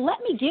 Like, let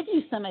me give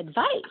you some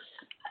advice.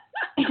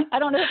 I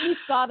don't know if you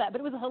saw that, but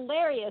it was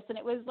hilarious. And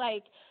it was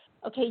like,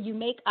 okay, you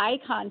make eye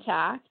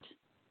contact,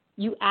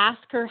 you ask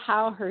her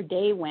how her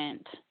day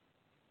went.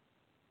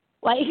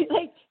 Right?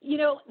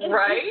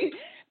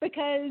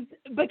 because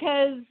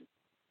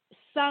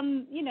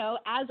some,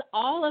 as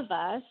all of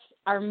us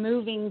are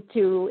moving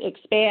to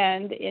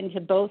expand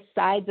into both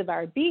sides of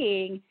our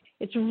being,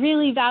 it's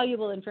really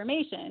valuable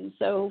information.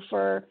 So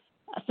for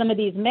some of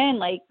these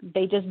men,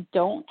 they just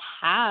don't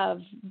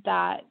have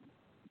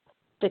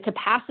the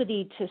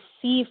capacity to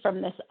see from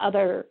this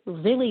other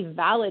really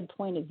valid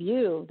point of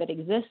view that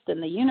exists in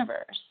the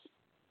universe.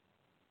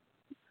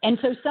 And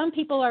so some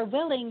people are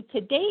willing to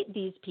date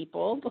these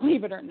people,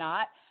 believe it or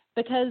not,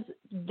 because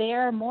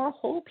they're more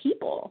whole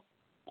people.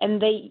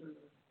 And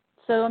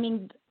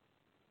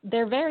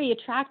they're very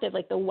attractive.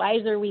 Like, the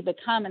wiser we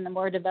become and the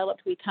more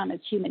developed we become as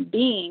human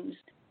beings,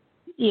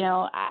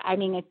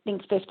 I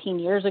think 15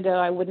 years ago,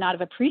 I would not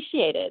have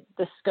appreciated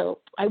the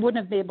scope. I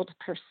wouldn't have been able to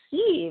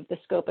perceive the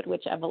scope at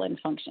which Evelyn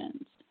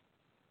functions.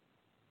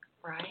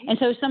 Right. And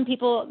so some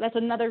people, that's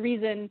another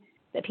reason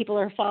that people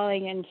are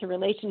falling into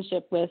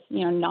relationship with,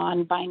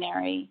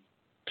 non-binary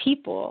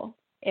people,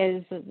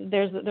 is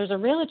there's a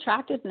real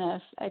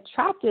attractiveness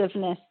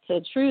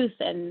to truth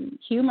and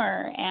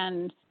humor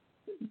and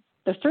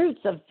the fruits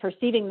of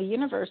perceiving the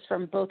universe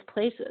from both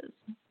places.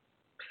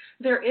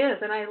 There is,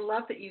 and I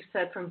love that you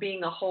said from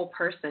being a whole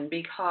person,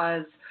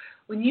 because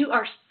when you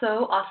are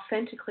so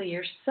authentically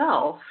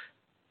yourself,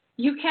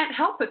 you can't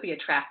help but be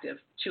attractive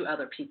to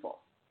other people.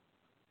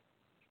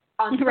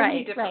 On so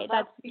many different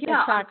levels. That's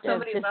attractive, on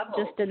so many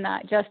levels.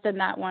 Just in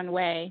that one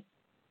way.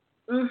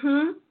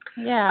 Mhm.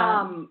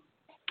 Yeah.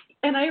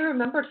 And I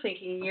remember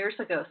thinking years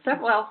ago, it's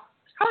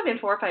probably been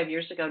 4 or 5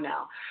 years ago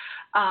now.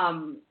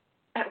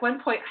 At one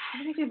point,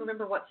 I don't even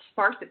remember what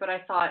sparked it, but I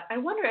thought, I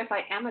wonder if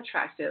I am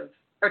attracted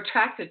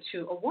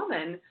to a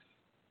woman.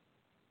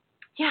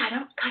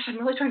 I'm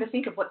really trying to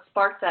think of what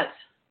sparked that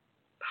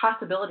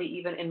possibility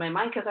even in my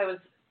mind, because I was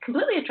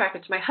completely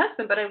attracted to my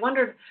husband, but I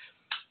wondered,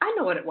 I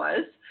know what it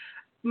was.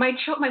 My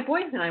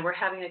boys and I were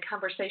having a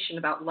conversation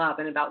about love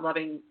and about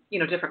loving,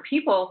 different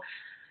people.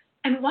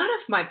 And one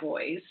of my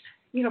boys,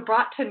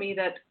 brought to me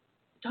that,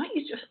 aren't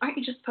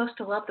you just supposed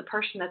to love the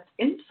person that's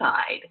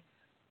inside?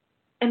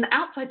 And the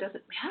outside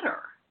doesn't matter.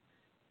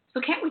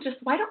 So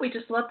why don't we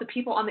just love the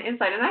people on the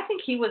inside? And I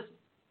think he was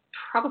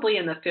probably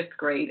in the 5th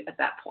grade at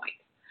that point.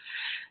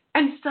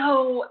 And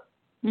so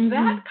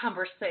that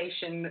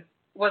conversation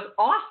was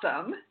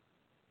awesome,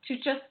 to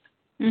just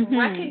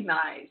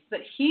recognize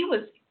that he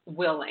was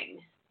willing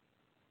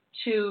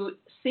to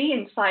see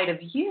inside of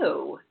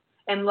you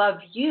and love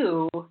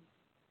you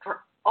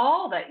for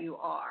all that you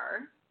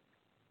are.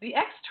 The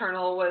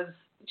external was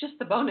just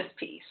the bonus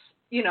piece,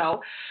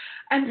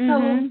 And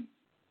so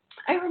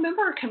I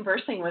remember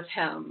conversing with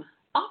him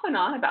off and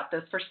on about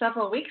this for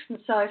several weeks. And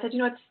so I said,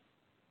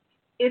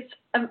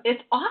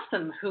 it's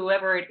awesome,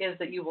 whoever it is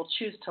that you will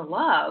choose to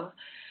love,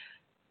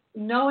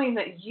 knowing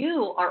that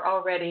you are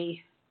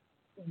already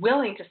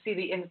willing to see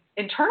the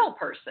internal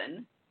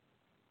person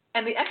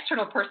and the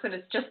external person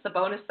is just the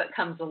bonus that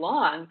comes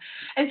along.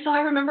 And so I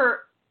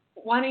remember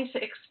wanting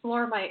to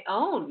explore my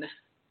own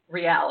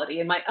reality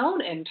and my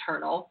own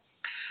internal.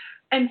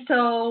 And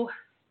so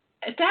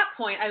at that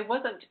point, I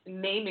wasn't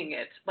naming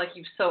it like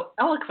you've so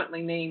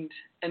eloquently named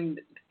and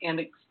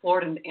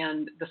explored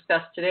and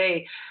discussed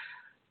today.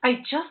 I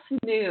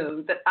just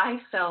knew that I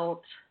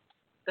felt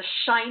the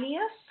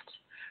shiniest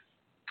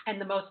and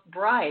the most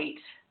bright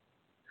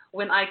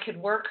when I could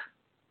work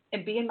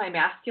and be in my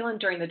masculine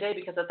during the day,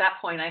 because at that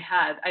point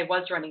I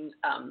was running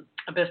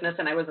a business,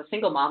 and I was a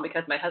single mom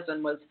because my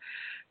husband was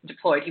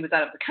deployed. He was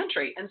out of the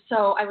country. And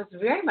so I was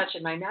very much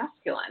in my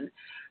masculine.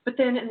 But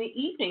then in the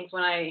evenings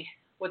when I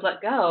would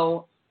let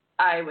go,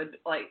 I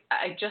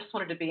just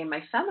wanted to be in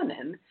my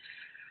feminine.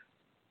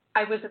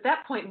 I was at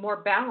that point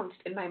more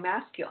balanced in my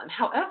masculine.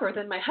 However,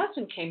 then my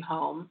husband came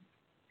home.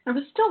 I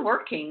was still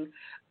working,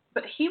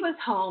 but he was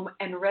home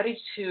and ready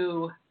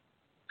to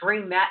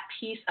bring that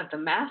piece of the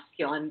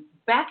masculine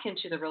back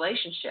into the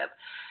relationship.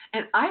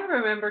 And I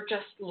remember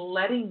just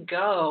letting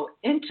go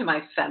into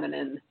my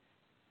feminine,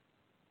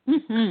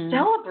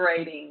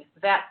 celebrating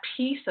that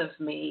piece of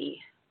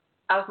me,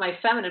 of my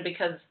feminine,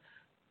 because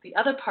the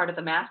other part of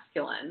the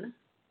masculine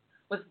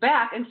was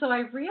back. And so I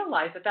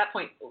realized at that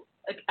point,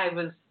 I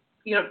was,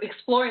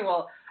 exploring,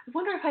 well, I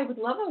wonder if I would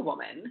love a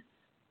woman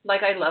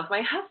like I love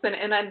my husband.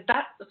 And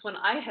that was when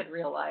I had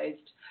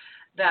realized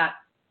that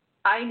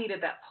I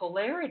needed that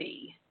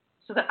polarity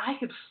so that I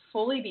could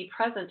fully be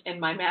present in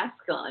my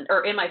masculine,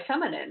 or in my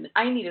feminine.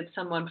 I needed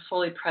someone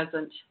fully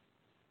present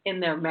in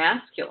their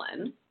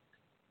masculine.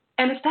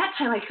 And at that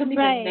time, I couldn't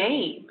even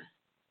name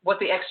what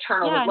the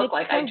external would look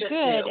like. So I just knew.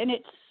 knew. And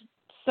it's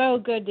so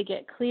good to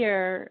get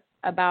clear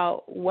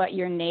about what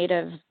your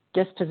native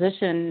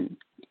disposition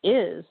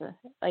is,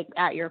 like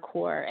at your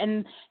core.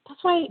 And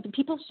that's why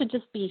people should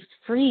just be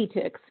free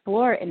to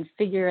explore and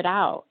figure it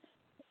out,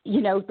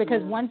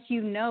 because once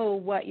you know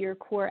what your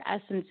core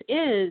essence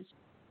is,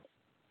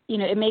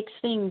 it makes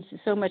things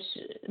so much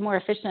more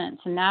efficient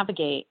to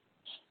navigate.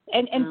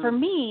 And for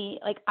me,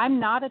 like, I'm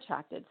not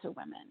attracted to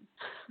women.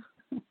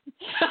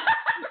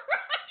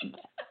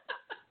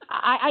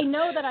 I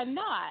know that I'm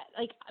not,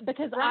 like,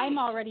 because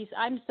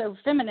I'm so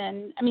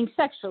feminine. I mean,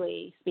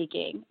 sexually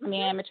speaking,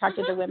 I'm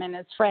attracted to women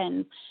as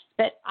friends,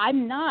 but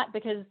I'm not,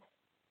 because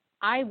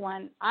I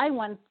want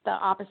the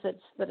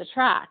opposites that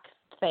attract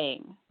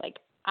thing. Like,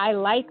 I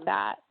like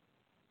that.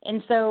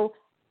 And so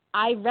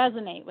I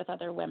resonate with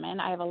other women.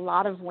 I have a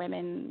lot of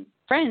women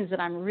friends that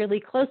I'm really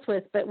close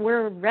with, but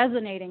we're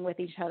resonating with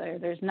each other.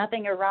 There's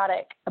nothing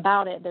erotic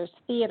about it. There's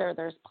theater,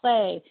 there's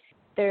play,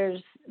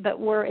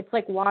 it's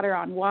like water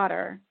on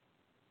water.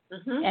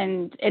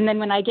 And then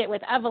when I get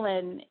with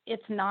Evelyn,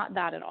 it's not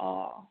that at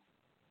all.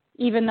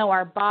 Even though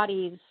our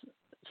bodies,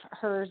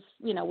 hers,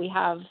 we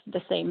have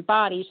the same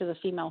body, she's a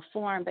female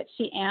form, but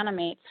she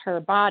animates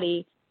her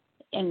body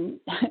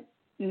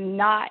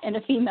not in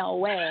a female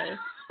way.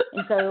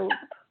 And so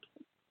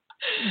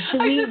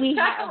we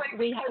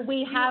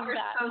have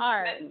that so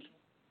art.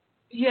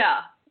 Yeah.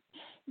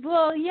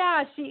 Well,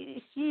 yeah,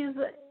 she's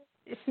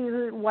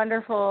a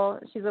wonderful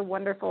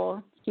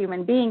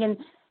human being, and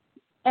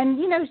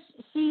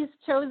she's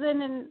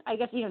chosen, and I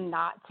guess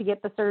not to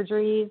get the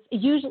surgeries.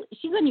 Usually,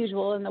 she's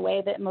unusual in the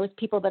way that most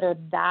people that are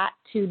that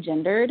too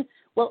gendered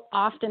will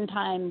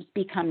oftentimes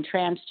become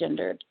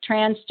transgendered.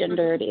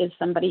 Transgendered is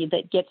somebody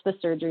that gets the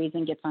surgeries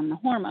and gets on the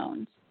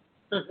hormones,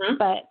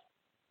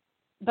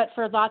 but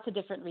for lots of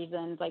different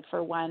reasons. Like,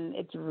 for one,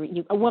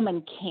 a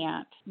woman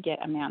can't get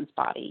a man's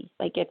body.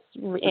 Like,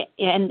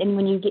 and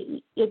when you get,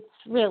 it's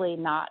really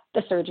not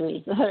the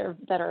surgeries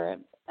that are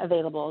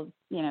available,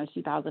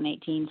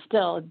 2018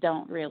 still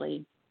don't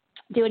really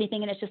do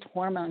anything. And it's just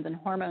hormones, and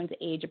hormones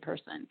age a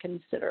person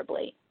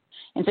considerably.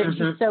 And so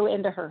she's so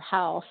into her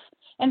health.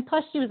 And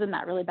plus, she was in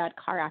that really bad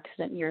car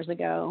accident years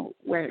ago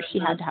where she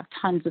had to have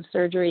tons of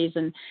surgeries.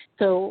 And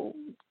so,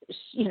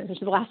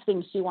 the last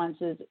thing she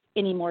wants is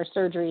any more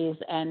surgeries.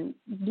 And,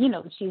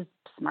 she's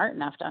smart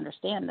enough to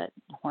understand that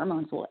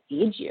hormones will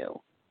age you.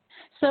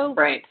 So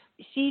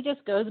she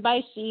just goes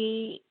by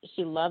she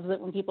loves it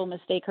when people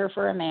mistake her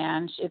for a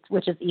man,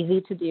 which is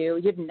easy to do.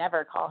 You'd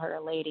never call her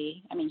a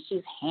lady. I mean,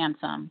 she's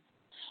handsome.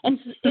 And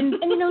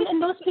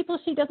those people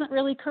she doesn't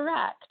really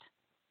correct.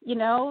 She's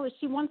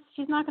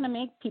not going to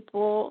make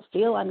people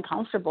feel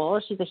uncomfortable.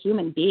 She's a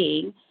human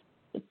being.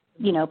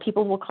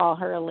 People will call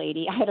her a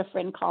lady. I had a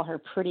friend call her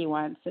pretty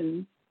once,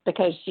 and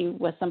because she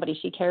was somebody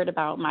she cared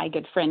about, my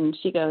good friend,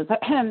 she goes,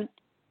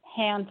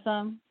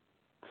 handsome.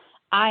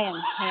 I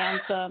am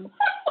handsome.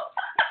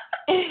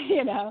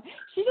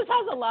 She just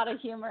has a lot of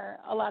humor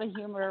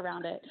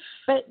around it.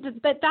 But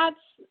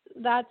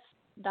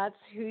that's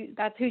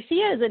who she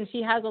is, and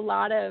she has a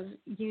lot of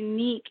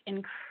unique,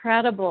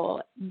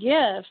 incredible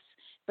gifts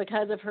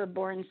because of her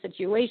born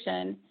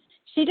situation.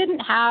 She didn't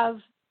have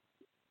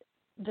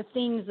the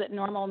things that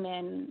normal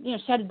men,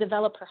 she had to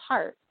develop her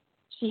heart.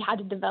 She had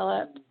to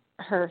develop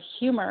her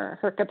humor,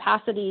 her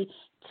capacity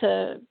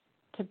to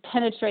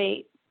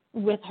penetrate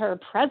with her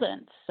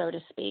presence, so to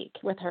speak,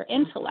 with her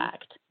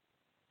intellect.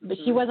 but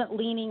she wasn't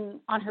leaning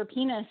on her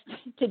penis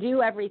to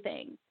do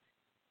everything.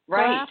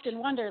 Right. So I often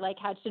wonder, like,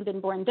 had she been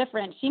born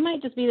different, she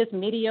might just be this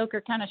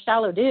mediocre kind of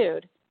shallow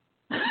dude,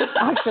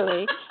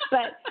 actually.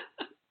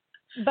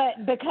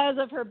 But because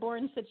of her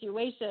born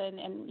situation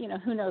and, you know,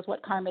 who knows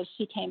what karma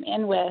she came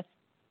in with,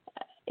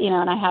 you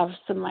know, and I have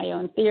some of my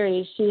own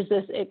theories, she's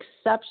this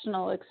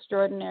exceptional,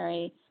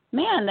 extraordinary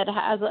man that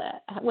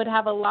would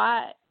have a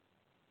lot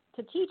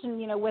to teach.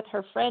 And, you know, with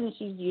her friends,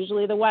 she's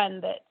usually the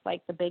one that's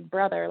like the big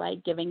brother,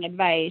 like giving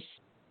advice,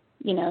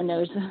 you know,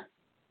 knows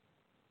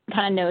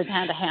how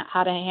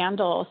to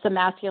handle some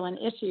masculine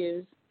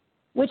issues,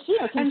 which,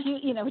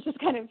 you know, which is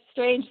kind of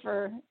strange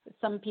for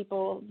some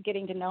people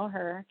getting to know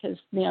her, because,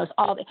 you know,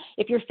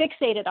 if you're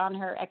fixated on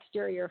her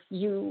exterior,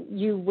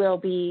 you'll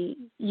be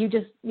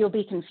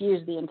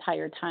confused the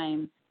entire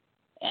time,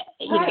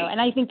 you know. And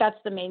I think that's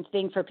the main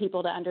thing for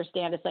people to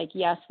understand. It's like,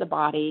 yes, the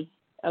body,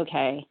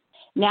 okay.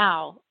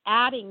 Now,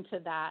 adding to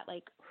that,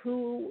 like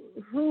who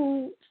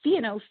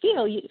feel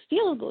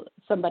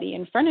somebody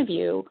in front of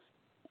you,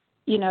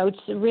 you know,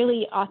 to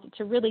really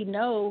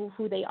know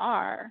who they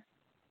are.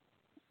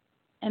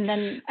 And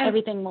then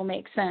everything will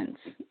make sense.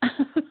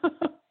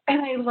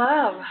 And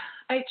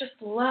I just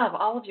love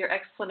all of your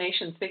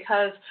explanations,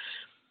 because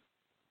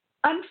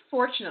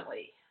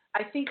unfortunately,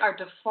 I think our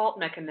default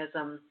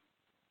mechanism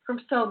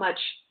from so much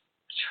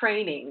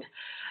training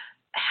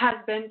has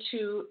been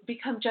to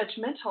become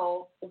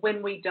judgmental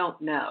when we don't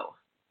know.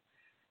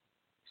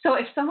 So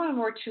if someone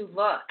were to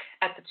look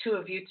at the two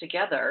of you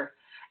together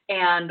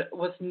and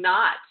was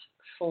not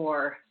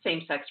for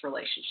same-sex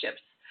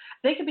relationships,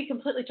 they could be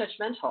completely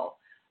judgmental.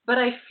 But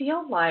I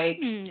feel like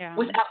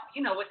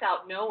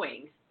without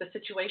knowing the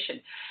situation,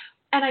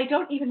 and I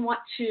don't even want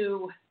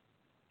to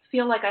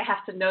feel like I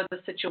have to know the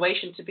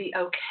situation to be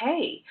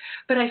okay,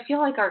 but I feel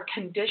like our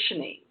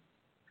conditioning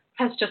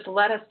has just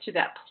led us to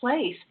that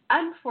place,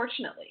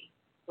 unfortunately,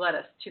 led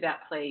us to that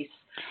place.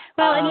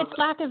 Well, and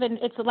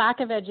it's a lack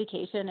of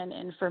education and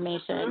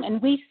information,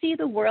 and we see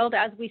the world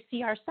as we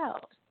see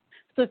ourselves.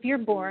 So if you're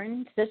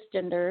born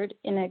cisgendered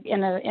in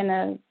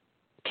a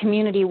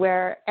community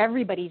where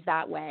everybody's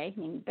that way, I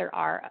mean,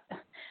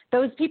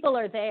 those people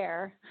are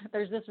there.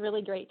 There's this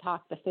really great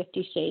talk, The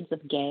 50 Shades of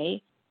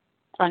Gay.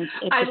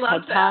 I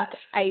love that.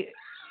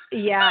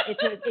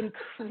 It's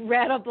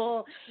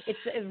incredible. It's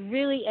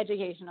really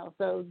educational.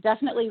 So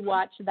definitely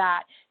watch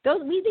that.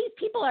 These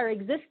people are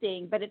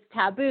existing, but it's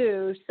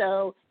taboo.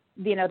 So,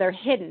 you know, they're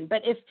hidden,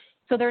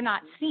 so they're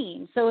not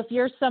seen. So if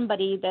you're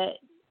somebody that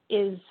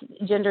is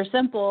gender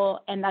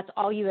simple and that's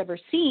all you ever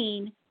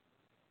seen,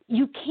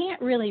 you can't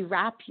really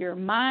wrap your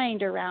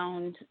mind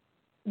around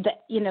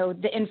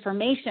the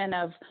information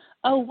of,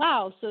 oh,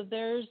 wow, so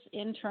there's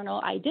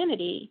internal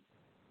identity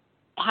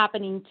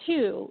happening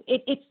too.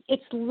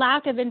 It's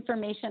lack of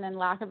information and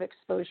lack of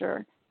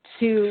exposure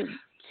to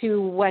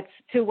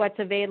what's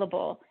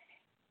available.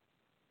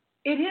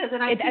 It is,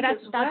 and I think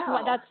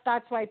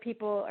that's why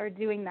people are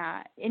doing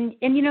that. And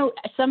you know,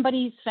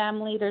 somebody's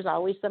family, there's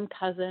always some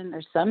cousin,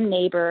 there's some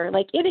neighbor,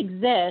 like it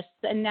exists.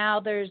 And now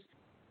there's,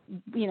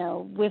 you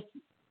know, with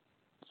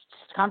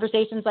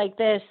conversations like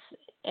this,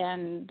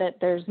 and that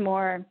there's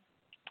more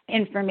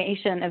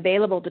information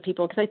available to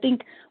people, because I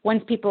think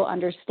once people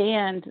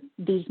understand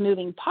these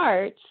moving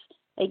parts,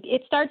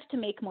 it starts to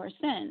make more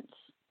sense.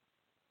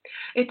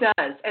 It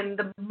does, and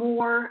the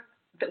more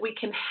that we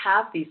can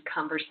have these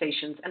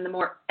conversations, and the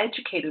more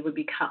educated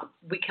we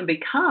can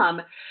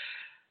become,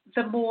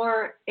 the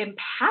more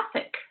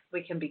empathic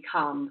we can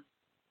become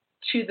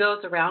to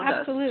those around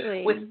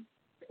Absolutely. us.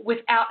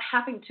 Without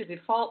having to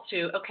default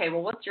to, okay,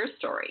 well, what's your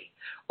story?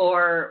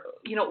 Or,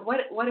 you know,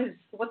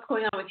 what's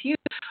going on with you?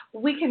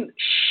 We can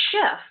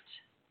shift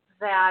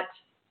that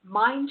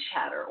mind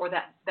chatter, or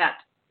that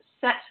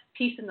set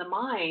piece in the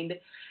mind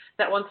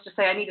that wants to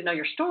say, I need to know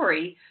your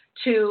story,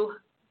 to,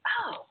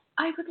 oh,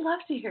 I would love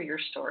to hear your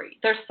story.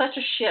 There's such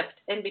a shift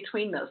in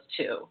between those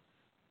two.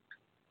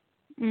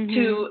 Mm-hmm.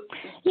 To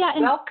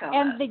welcome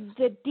and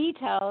the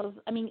details,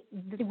 I mean,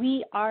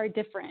 we are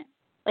different.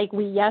 Like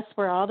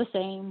we're all the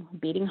same,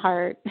 beating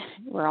heart,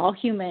 we're all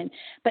human,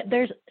 but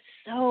there's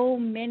so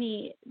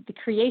many, the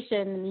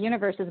creation in the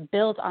universe is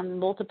built on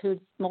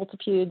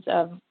multitudes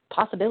of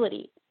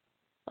possibility.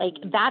 Like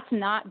that's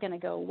not going to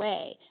go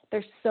away.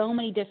 There's so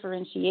many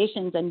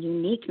differentiations and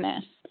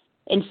uniqueness.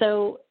 And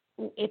so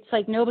it's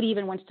like nobody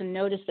even wants to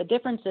notice the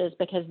differences,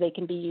 because they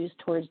can be used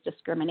towards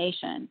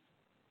discrimination.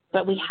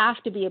 But we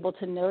have to be able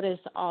to notice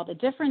all the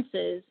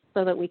differences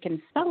so that we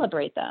can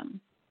celebrate them.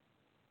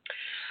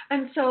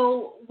 And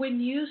so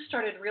when you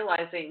started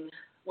realizing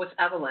with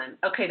Evelyn,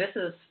 okay, this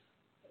is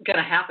going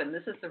to happen,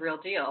 this is the real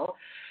deal,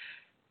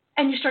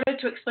 and you started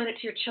to explain it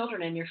to your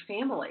children and your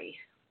family,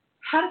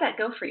 how did that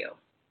go for you?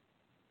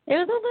 It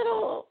was a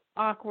little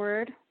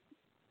awkward.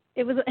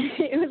 It was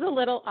a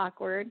little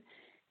awkward.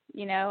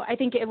 You know, I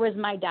think it was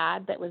my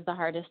dad that was the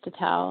hardest to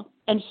tell,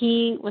 and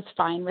he was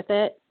fine with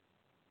it.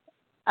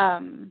 I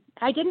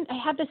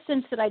had this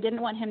sense that I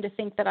didn't want him to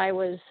think that I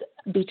was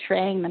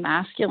betraying the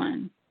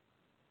masculine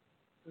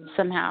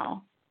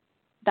somehow.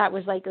 that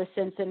was like a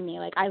sense in me,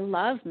 like I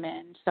love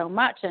men so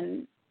much.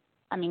 And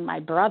I mean, my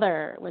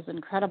brother was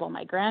incredible.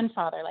 My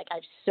grandfather, like I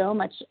have so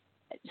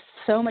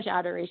much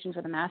adoration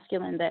for the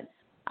masculine that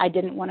I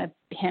didn't want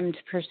him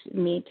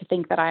me to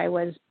think that I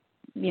was,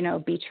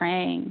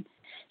 betraying.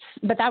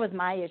 But that was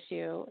my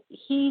issue.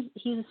 He's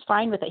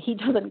fine with it. He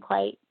doesn't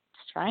quite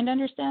trying to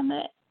understand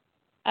that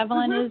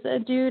Evelyn is a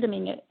dude. I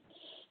mean,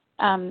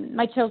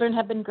 my children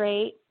have been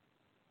great.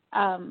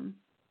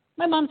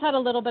 My mom's had a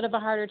little bit of a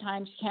harder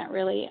time. She can't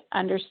really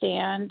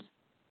understand.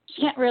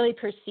 She can't really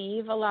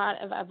perceive a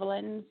lot of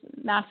Evelyn's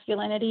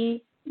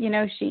masculinity,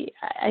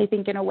 I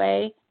think in a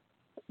way,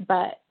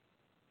 but,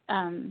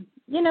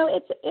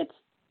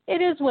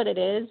 it is what it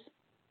is,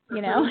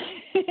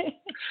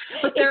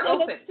 But they're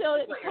open.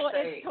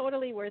 It's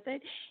totally worth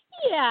it.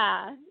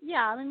 Yeah.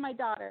 I mean, my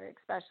daughter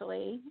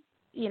especially,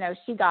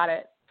 she got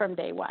it from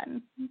day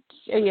one.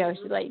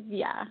 She's like,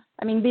 yeah.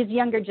 I mean, these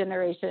younger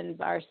generations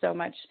are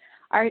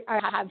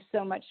have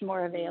so much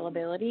more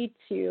availability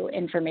to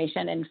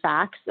information and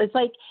facts. It's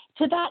like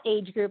to that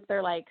age group,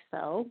 they're like,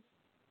 so,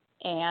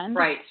 and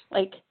right,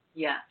 like,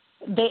 yeah,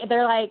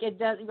 they're like, it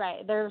does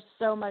right. They're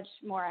so much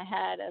more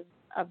ahead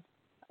of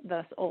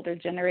those older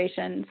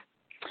generations.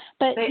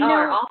 But they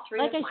are all three.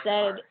 Like I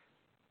said,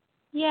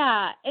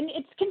 yeah, and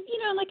it's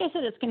like I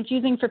said, it's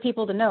confusing for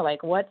people to know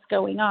like what's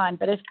going on.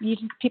 But if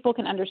people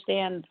can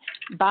understand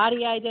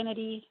body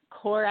identity,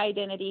 core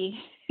identity,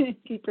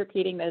 keep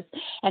repeating this,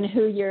 and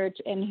who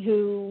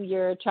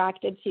you're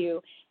attracted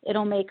to,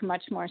 it'll make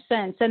much more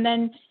sense. And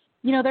then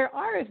there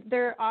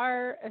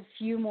are a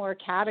few more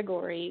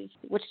categories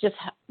which just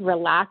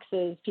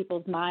relaxes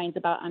people's minds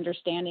about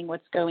understanding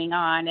what's going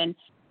on. And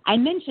I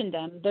mentioned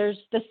them. There's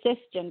the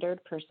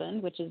cisgendered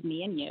person, which is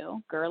me and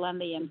you, girl on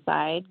the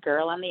inside,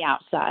 girl on the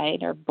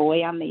outside, or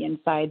boy on the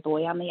inside,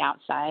 boy on the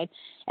outside.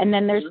 And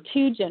then there's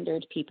two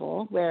gendered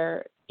people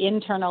where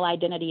internal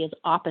identity is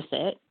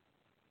opposite.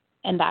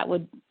 And that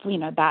would,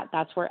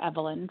 that's where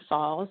Evelyn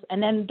falls.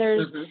 And then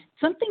there's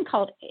something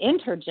called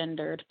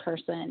intergendered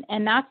person.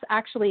 And that's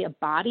actually a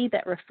body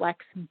that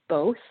reflects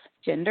both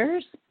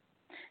genders.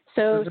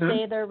 So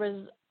say there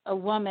was a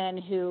woman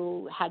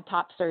who had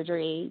top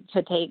surgery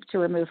to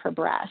remove her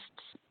breasts.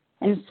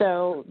 And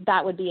so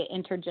that would be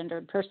an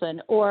intergendered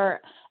person, or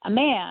a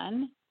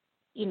man,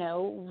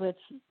 with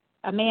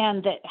a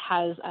man that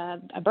has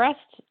a breast,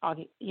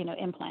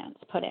 implants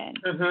put in.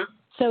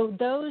 So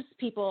those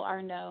people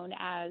are known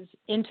as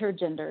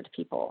intergendered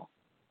people.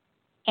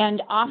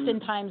 And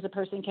oftentimes a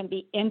person can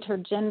be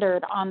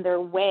intergendered on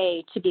their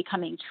way to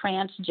becoming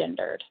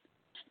transgendered.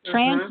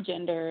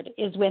 Transgendered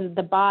is when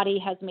the body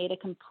has made a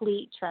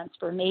complete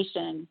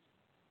transformation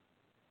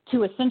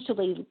to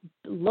essentially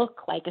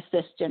look like a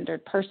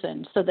cisgendered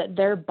person, so that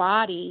their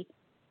body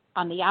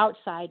on the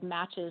outside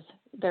matches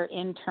their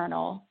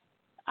internal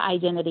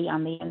identity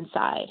on the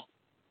inside.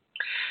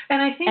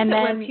 And I think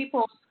when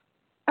people,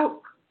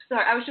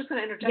 sorry, I was just going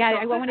to interject. Yeah,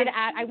 I wanted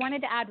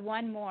to add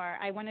one more.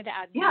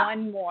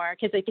 One more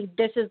because I think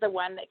this is the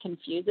one that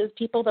confuses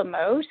people the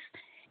most.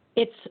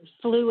 It's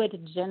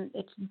fluid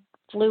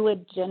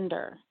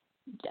gender,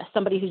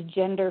 somebody who's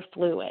gender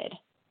fluid.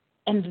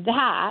 And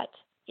that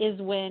is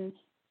when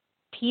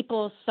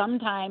people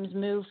sometimes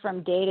move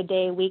from day to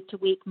day, week to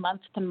week,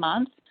 month to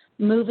month,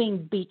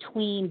 moving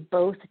between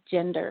both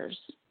genders.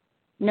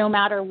 No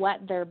matter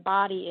what their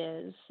body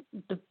is,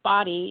 the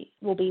body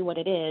will be what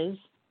it is.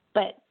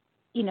 But,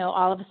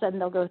 all of a sudden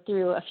they'll go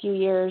through a few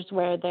years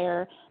where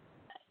they're,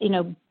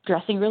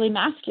 dressing really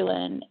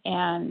masculine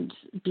and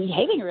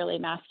behaving really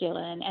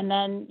masculine, and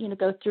then,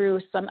 go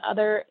through some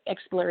other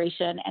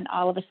exploration, and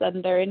all of a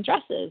sudden they're in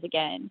dresses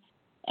again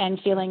and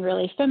feeling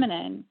really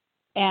feminine.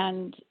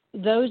 And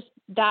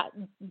that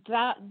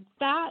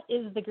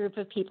is the group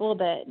of people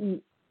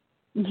that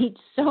need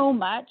so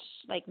much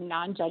like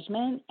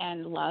non-judgment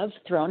and love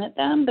thrown at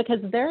them, because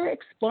they're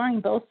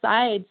exploring both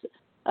sides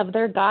of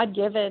their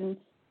God-given,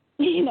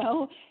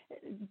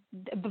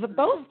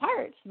 both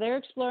parts. They're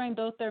exploring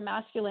both their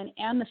masculine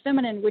and the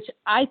feminine, which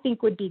I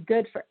think would be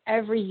good for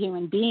every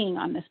human being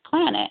on this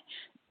planet.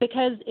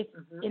 Because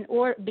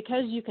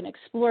because you can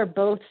explore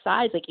both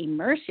sides, like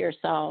immerse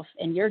yourself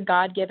in your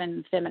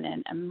God-given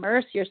feminine,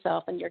 immerse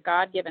yourself in your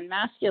God-given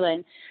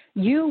masculine,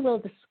 you will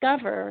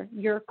discover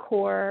your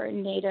core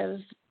native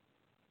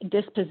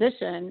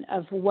disposition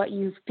of what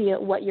you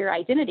feel, what your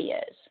identity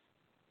is.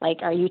 Like,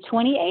 are you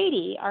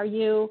 20/80? Are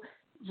you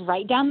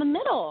right down the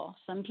middle?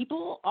 Some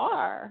people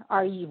are.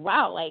 Are you,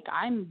 wow, like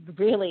I'm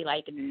really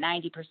like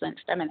 90%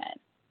 feminine?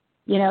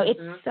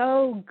 It's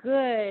so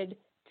good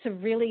to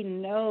really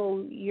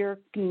know your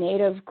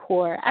native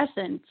core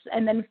essence.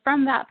 And then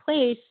from that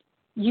place,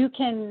 you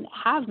can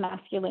have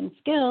masculine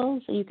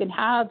skills, you can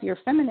have your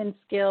feminine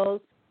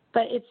skills,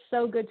 but it's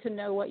so good to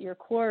know what your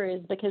core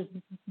is, because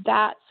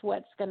that's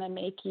what's going to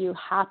make you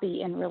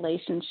happy in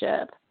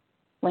relationship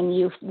when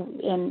you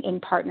in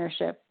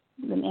partnership,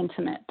 an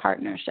intimate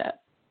partnership.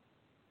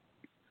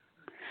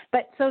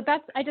 But so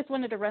I just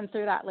wanted to run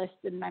through that list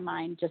in my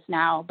mind just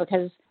now,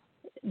 because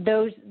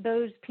those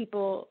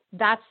people,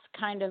 that's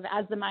kind of,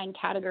 as the mind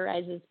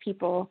categorizes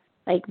people,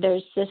 Like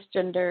there's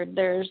cisgendered,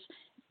 there's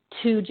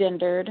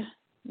two-gendered,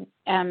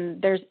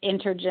 there's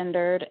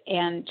intergendered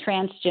and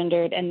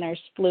transgendered, and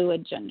there's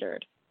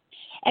fluid-gendered.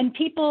 And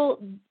people,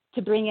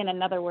 to bring in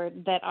another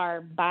word, that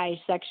are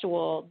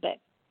bisexual,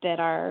 that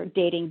are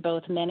dating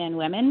both men and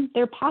women,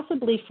 they're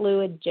possibly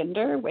fluid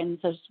gender. When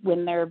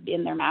they're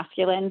in their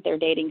masculine, they're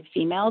dating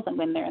females, and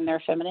when they're in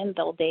their feminine,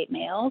 they'll date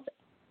males.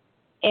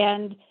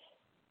 And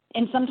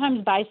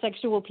sometimes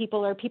bisexual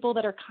people are people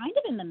that are kind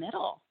of in the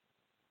middle.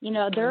 You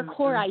know, their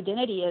core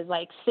identity is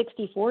like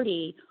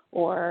 60-40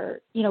 or,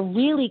 you know,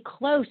 really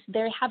close.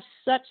 They have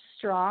such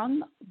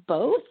strong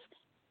both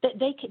that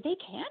they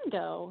can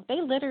go.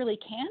 They literally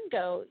can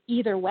go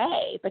either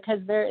way because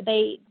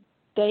they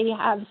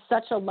have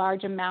such a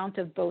large amount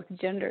of both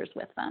genders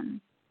with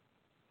them.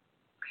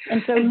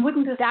 And so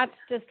that's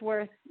just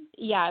worth,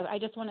 I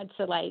just wanted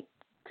to like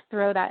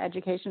throw that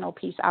educational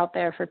piece out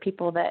there for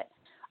people that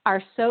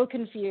are so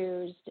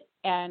confused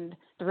and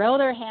throw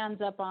their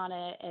hands up on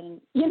it. And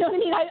you know what I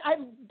mean?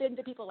 I've been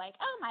to people like,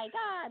 oh my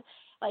God,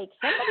 like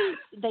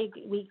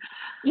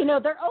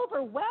they're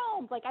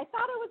overwhelmed. Like I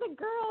thought it was a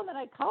girl and then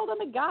I called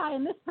him a guy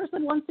and this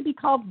person wants to be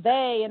called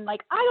they. And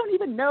like, I don't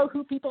even know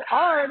who people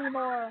are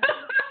anymore,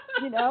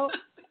 you know?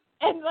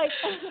 And like,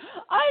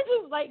 I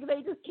just like,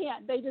 they just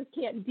can't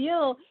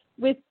deal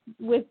with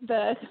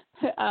the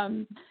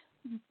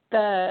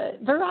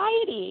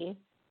variety.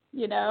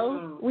 You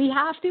know, we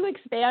have to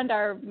expand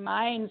our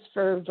minds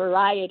for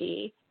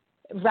variety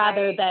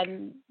rather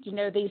than, you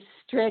know, these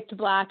strict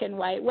black and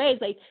white ways.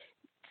 Like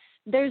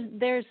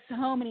there's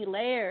so many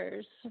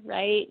layers,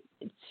 right,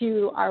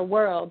 to our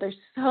world. There's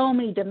so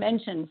many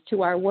dimensions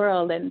to our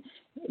world, and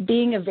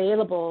being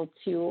available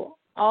to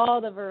all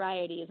the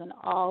varieties and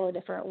all the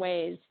different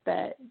ways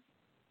that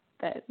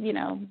you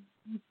know,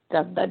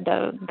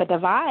 the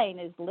divine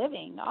is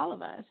living, all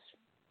of us.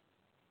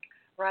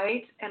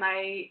 Right. And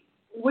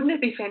wouldn't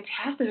it be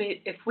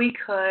fantastic if we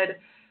could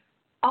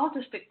all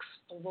just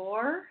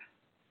explore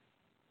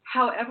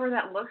however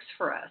that looks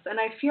for us? And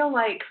I feel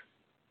like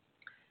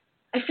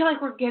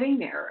we're getting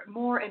there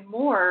more and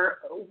more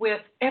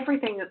with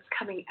everything that's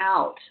coming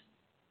out,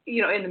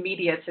 you know, in the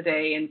media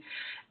today,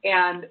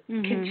 and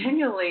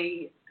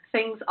continually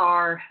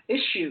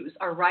issues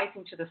are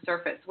rising to the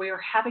surface. We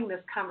are having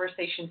this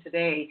conversation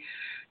today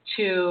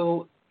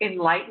to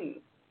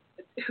enlighten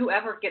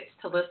whoever gets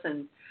to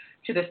listen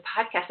to this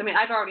podcast. I mean,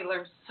 I've already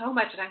learned so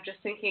much, and I'm just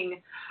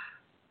thinking,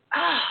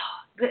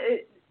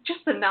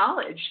 just the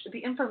knowledge, the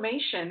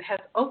information has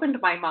opened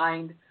my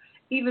mind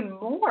even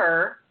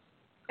more.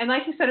 And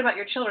like you said about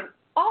your children,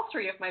 all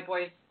three of my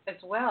boys as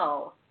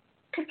well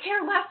could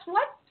care less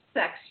what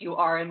sex you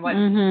are and what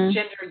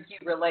gender you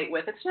relate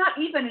with. It's not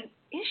even an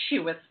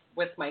issue with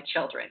my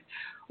children.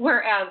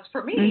 Whereas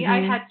for me,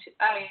 I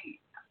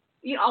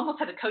almost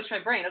had to coach my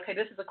brain. Okay,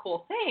 this is a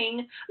cool thing.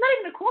 Not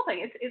even a cool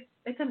thing.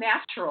 It's a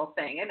natural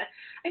thing, and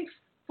I'm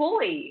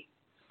fully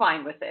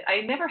fine with it.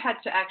 I never had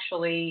to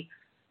actually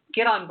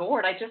get on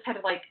board. I just had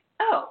to like,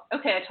 oh,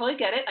 okay, I totally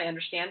get it. I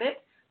understand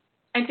it.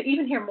 And to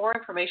even hear more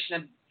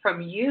information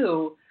from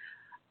you,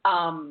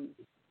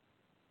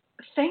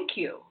 thank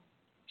you.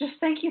 Just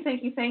thank you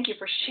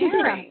for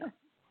sharing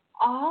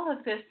all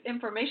of this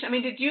information. I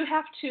mean, did you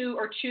have to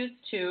or choose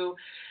to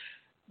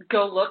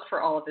go look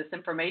for all of this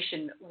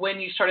information when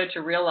you started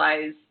to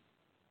realize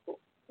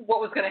what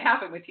was going to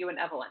happen with you and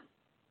Evelyn?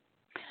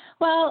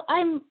 Well, I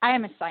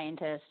am a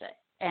scientist,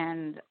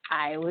 and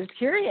I was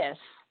curious,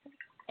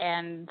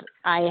 and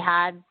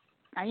I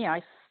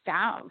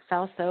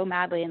fell so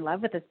madly in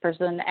love with this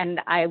person,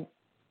 and I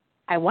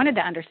wanted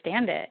to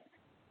understand it.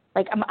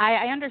 Like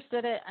I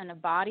understood it in a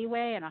body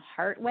way and a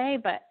heart way,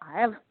 but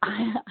I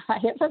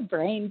have a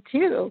brain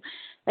too.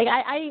 Like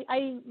I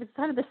was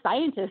kind of the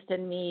scientist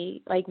in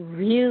me, like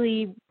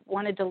really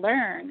wanted to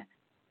learn,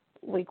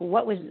 like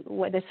what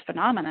this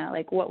phenomena,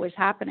 like what was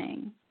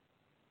happening.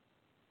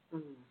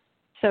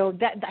 So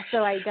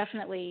so I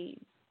definitely,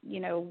 you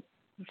know,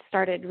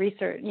 started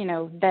research, you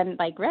know, then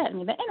like read. I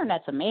mean, the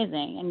internet's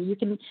amazing, and you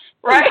can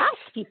ask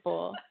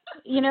people,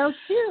 you know,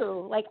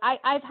 too. Like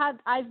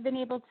I've been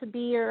able to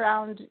be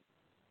around,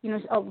 you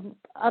know,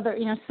 other,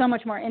 you know, so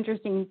much more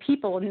interesting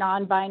people,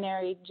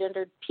 non-binary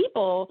gendered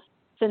people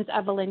since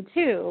Evelyn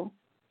too.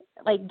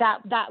 Like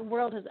that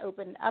world has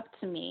opened up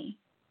to me,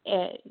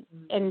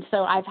 and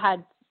so I've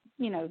had,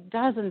 you know,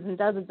 dozens and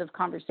dozens of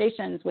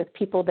conversations with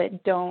people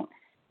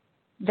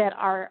that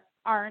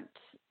aren't,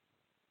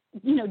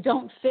 you know,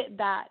 don't fit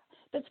that.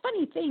 The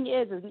funny thing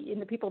is in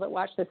the people that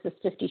watch this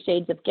 50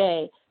 Shades of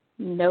Gay,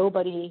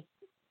 nobody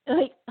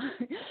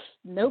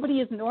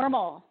is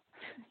normal,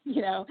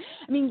 you know.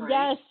 I mean,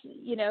 yes,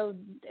 you know,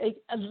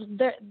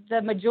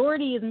 the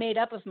majority is made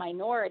up of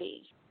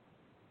minorities.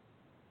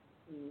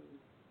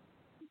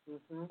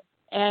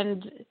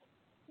 And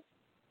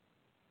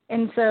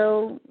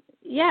so,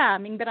 yeah, I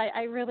mean, but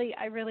I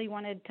really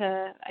wanted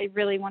to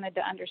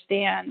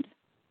understand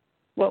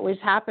what was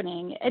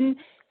happening. And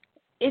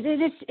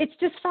it's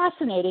just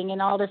fascinating in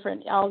all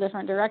different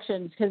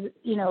directions, because,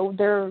 you know,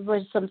 there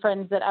was some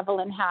friends that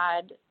Evelyn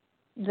had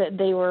that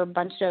they were a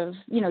bunch of,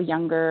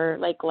 younger,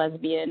 like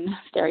lesbian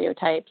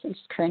stereotypes. I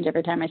just cringe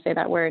every time I say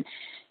that word.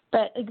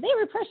 But like, they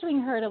were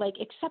pressuring her to like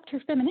accept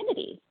her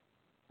femininity.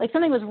 Like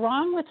something was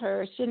wrong with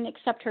her. She didn't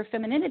accept her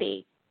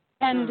femininity.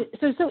 And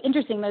so it's so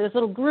interesting that this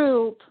little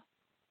group,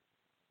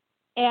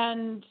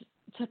 and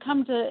to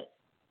come to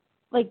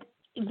like,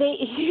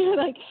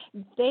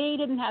 they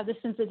didn't have the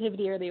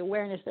sensitivity or the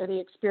awareness or the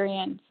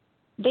experience.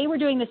 They were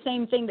doing the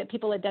same thing that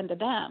people had done to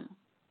them.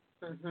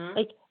 Mm-hmm.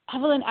 Like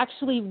Evelyn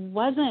actually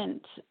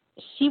wasn't.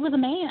 She was a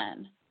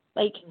man.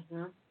 Like,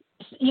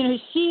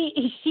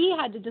 she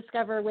had to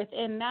discover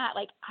within that.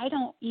 Like, I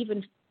don't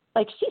even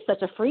like. She's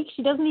such a freak.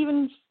 She doesn't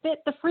even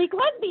fit the freak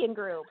lesbian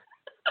group.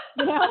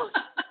 It's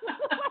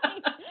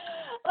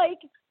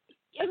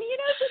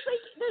just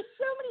like there's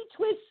so many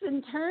twists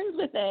and turns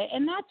with it,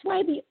 and that's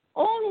why the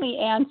only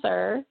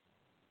answer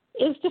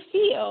is to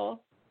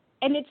feel,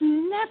 and it's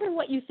never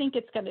what you think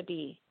it's going to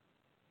be.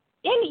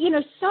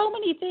 And, so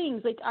many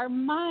things, like our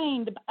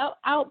mind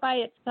out by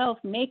itself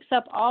makes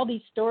up all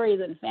these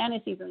stories and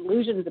fantasies and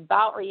illusions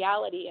about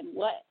reality and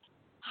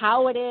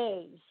how it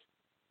is.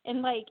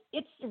 And like,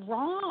 it's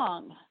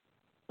wrong,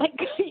 like,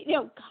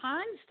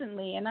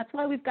 constantly. And that's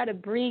why we've got to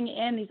bring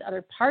in these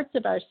other parts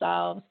of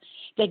ourselves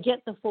to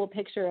get the full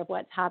picture of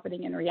what's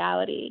happening in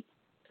reality.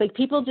 Like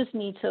people just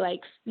need to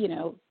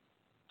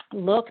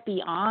look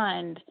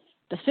beyond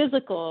the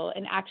physical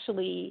and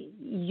actually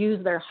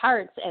use their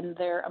hearts and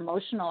their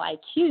emotional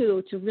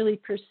IQ to really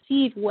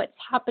perceive what's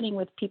happening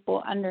with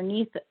people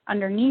underneath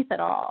it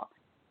all.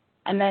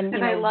 And then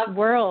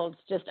worlds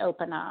just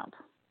open up.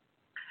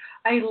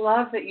 I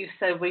love that you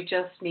said we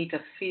just need to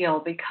feel,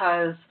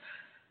 because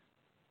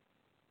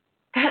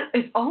that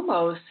is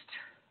almost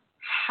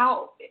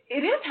how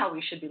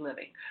we should be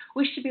living.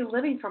 We should be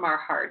living from our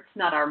hearts,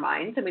 not our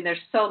minds. I mean, there's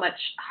so much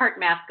heart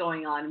math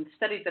going on, and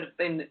studies that have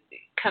been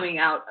coming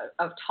out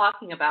of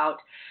talking about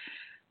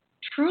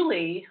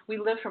truly we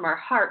live from our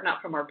heart,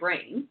 not from our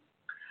brain.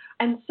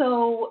 And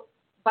so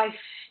by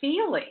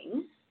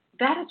feeling,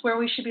 that is where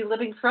we should be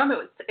living from.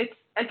 It's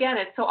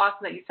so awesome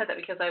that you said that,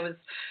 because I was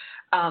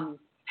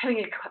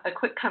having a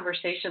quick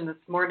conversation this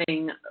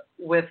morning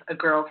with a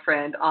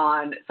girlfriend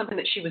on something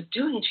that she was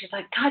doing. And she's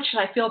like, God, should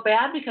I feel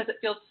bad? Because it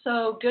feels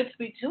so good to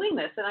be doing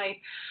this. And I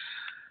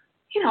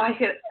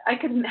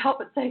couldn't help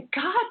but say,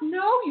 God,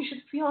 no, you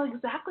should feel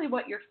exactly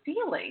what you're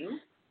feeling.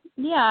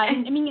 Yeah.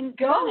 And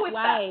go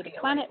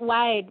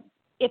planet-wide,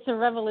 it's a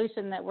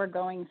revolution that we're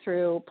going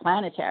through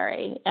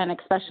planetary, and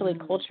especially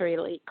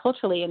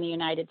culturally in the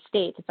United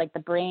States. It's like the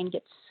brain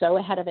gets so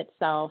ahead of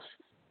itself.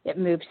 It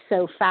moves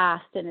so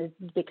fast and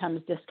it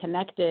becomes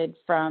disconnected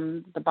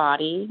from the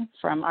body,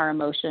 from our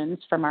emotions,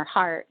 from our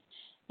heart.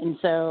 And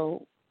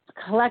so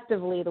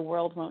collectively, the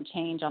world won't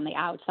change on the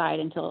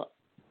outside until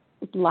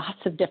lots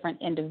of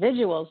different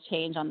individuals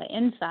change on the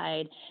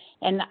inside.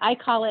 And I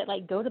call it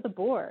like, go to the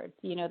board,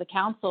 the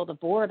council, the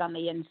board on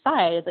the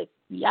inside is like,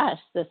 yes,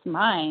 this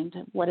mind,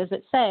 what does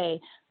it say?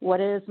 What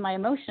does my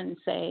emotions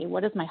say?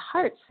 What does my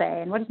heart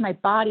say? And what is my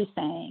body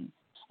saying?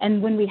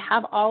 And when we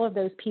have all of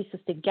those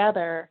pieces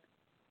together,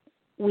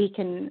 we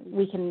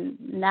can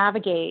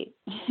navigate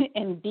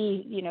and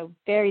be,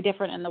 very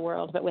different in the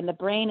world. But when the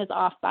brain is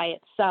off by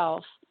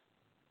itself,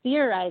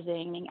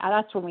 theorizing,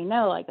 that's when we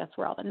know, like, that's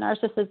where all the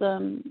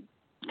narcissism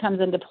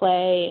comes into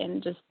play,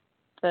 and just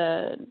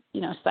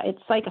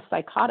it's like a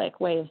psychotic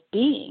way of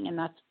being, and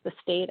that's the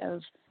state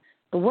of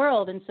the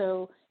world. And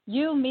so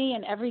you, me,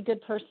 and every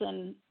good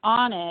person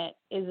on it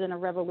is in a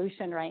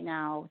revolution right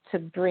now to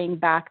bring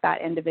back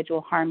that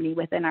individual harmony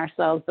within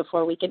ourselves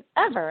before we can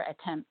ever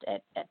attempt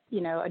at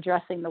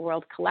addressing the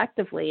world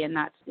collectively, and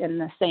that's in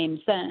the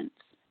same sense.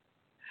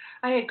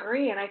 I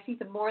agree, and I think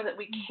the more that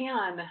we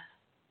can,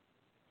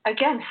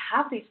 again,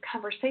 have these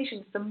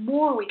conversations, the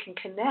more we can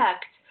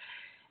connect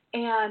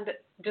and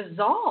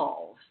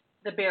dissolve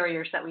the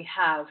barriers that we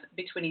have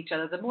between each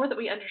other, the more that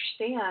we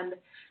understand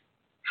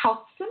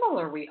how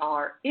similar we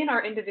are in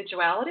our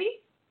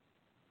individuality,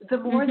 the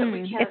more that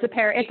we can. It's a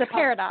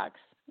paradox.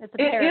 It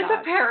is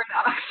a paradox.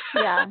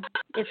 Yeah.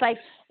 It's like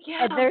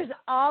there's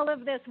all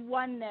of this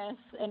oneness,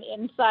 and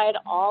inside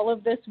all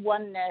of this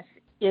oneness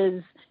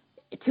is,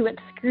 to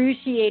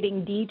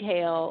excruciating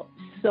detail,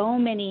 so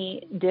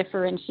many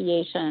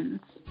differentiations.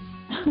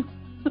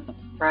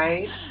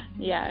 Right?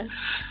 Yes.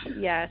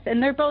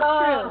 And they're both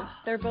true.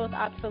 They're both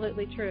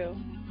absolutely true.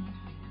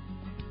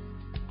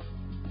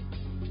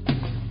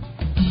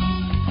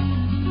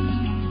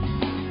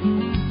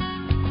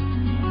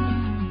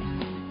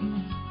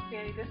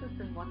 This has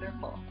been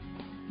wonderful.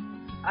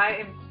 I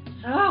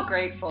am so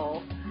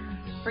grateful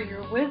for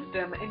your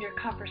wisdom and your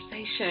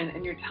conversation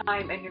and your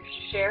time and your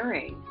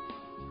sharing,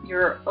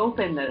 your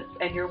openness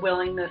and your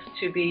willingness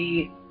to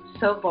be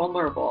so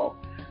vulnerable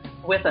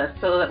with us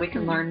so that we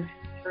can learn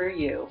through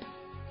you.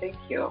 Thank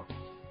you.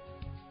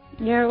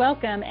 You're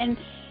welcome. And,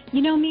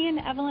 me and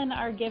Evelyn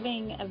are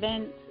giving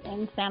events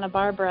in Santa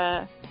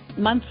Barbara,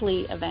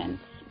 monthly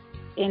events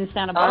in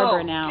Santa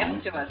Barbara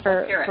now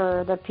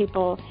for the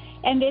people.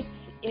 And it's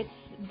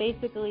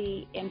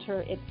basically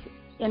it's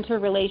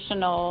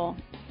interrelational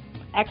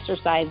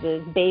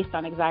exercises based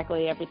on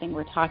exactly everything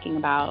we're talking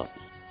about.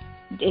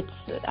 It's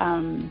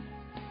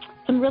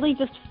some really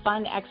just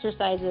fun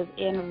exercises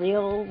in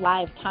real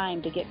live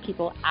time to get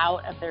people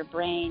out of their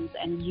brains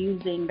and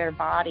using their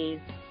bodies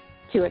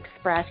to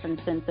express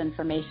and sense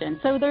information.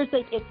 So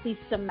it's these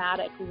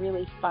somatic,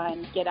 really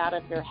fun, get out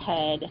of your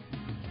head,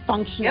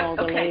 functional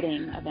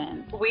relating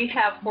events. We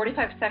have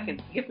 45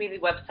 seconds. Give me the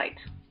website.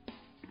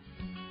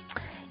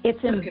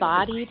 It's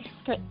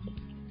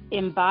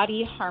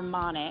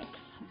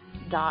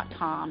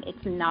embodiedharmonics.com.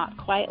 It's not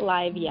quite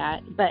live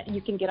yet, but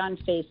you can get on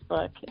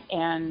Facebook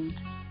and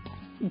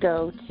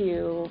go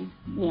to,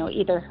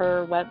 either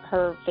her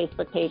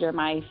Facebook page or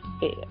my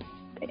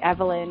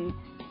Evelyn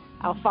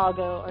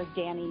Alfago or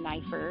Danny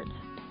Neifert.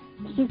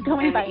 She's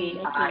going by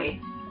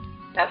Nikki.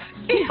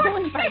 She's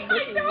going by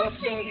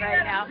Nikki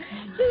right now.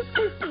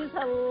 She's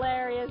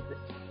hilarious.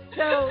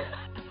 So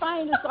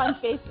find us on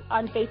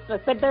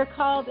Facebook, but they're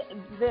called,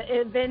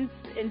 the events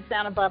in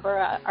Santa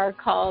Barbara are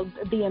called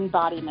the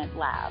Embodiment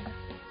Lab.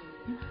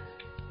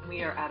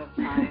 We are out of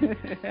time.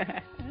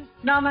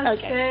 Namaste,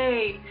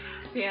 okay.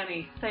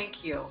 Danny.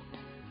 Thank you.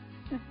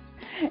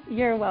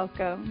 You're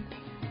welcome.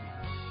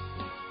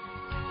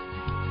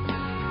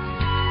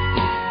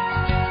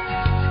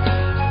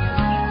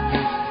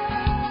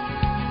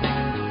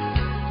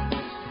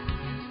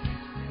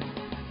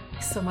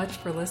 So much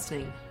for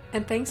listening,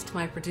 and thanks to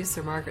my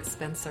producer Margaret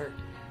Spencer.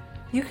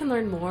 You can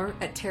learn more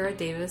at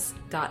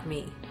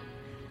taradavis.me.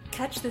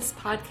 Catch this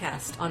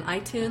podcast on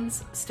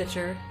iTunes,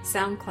 Stitcher,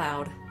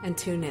 SoundCloud, and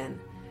TuneIn.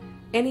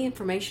 Any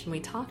information we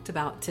talked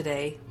about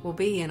today will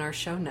be in our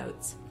show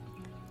notes.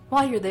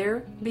 While you're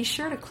there, be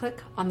sure to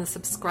click on the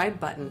subscribe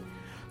button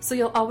so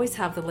you'll always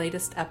have the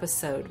latest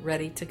episode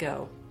ready to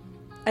go.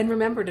 And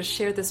remember to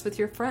share this with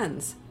your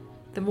friends.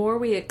 The more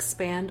we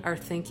expand our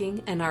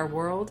thinking and our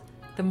world,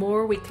 the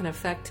more we can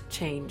affect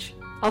change.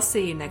 I'll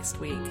see you next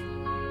week.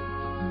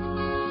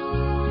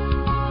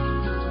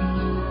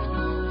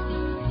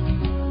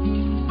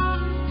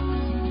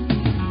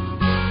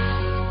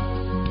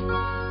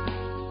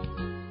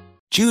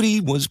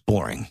 Judy was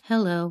boring.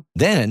 Hello.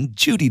 Then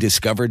Judy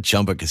discovered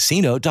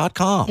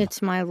ChumbaCasino.com.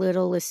 It's my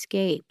little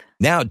escape.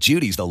 Now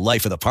Judy's the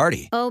life of the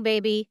party. Oh,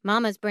 baby,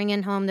 mama's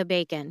bringing home the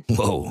bacon.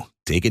 Whoa,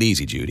 take it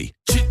easy, Judy.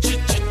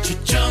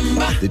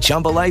 The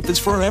Chumba life is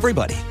for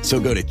everybody. So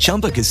go to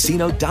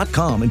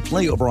ChumbaCasino.com and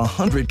play over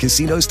 100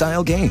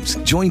 casino-style games.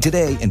 Join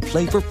today and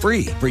play for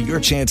free for your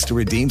chance to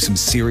redeem some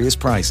serious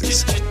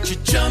prizes.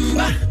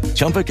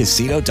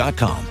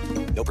 ChumbaCasino.com.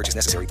 No purchase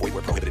necessary. Void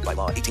where prohibited by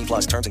law.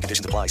 18+ terms and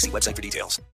conditions apply. See website for details.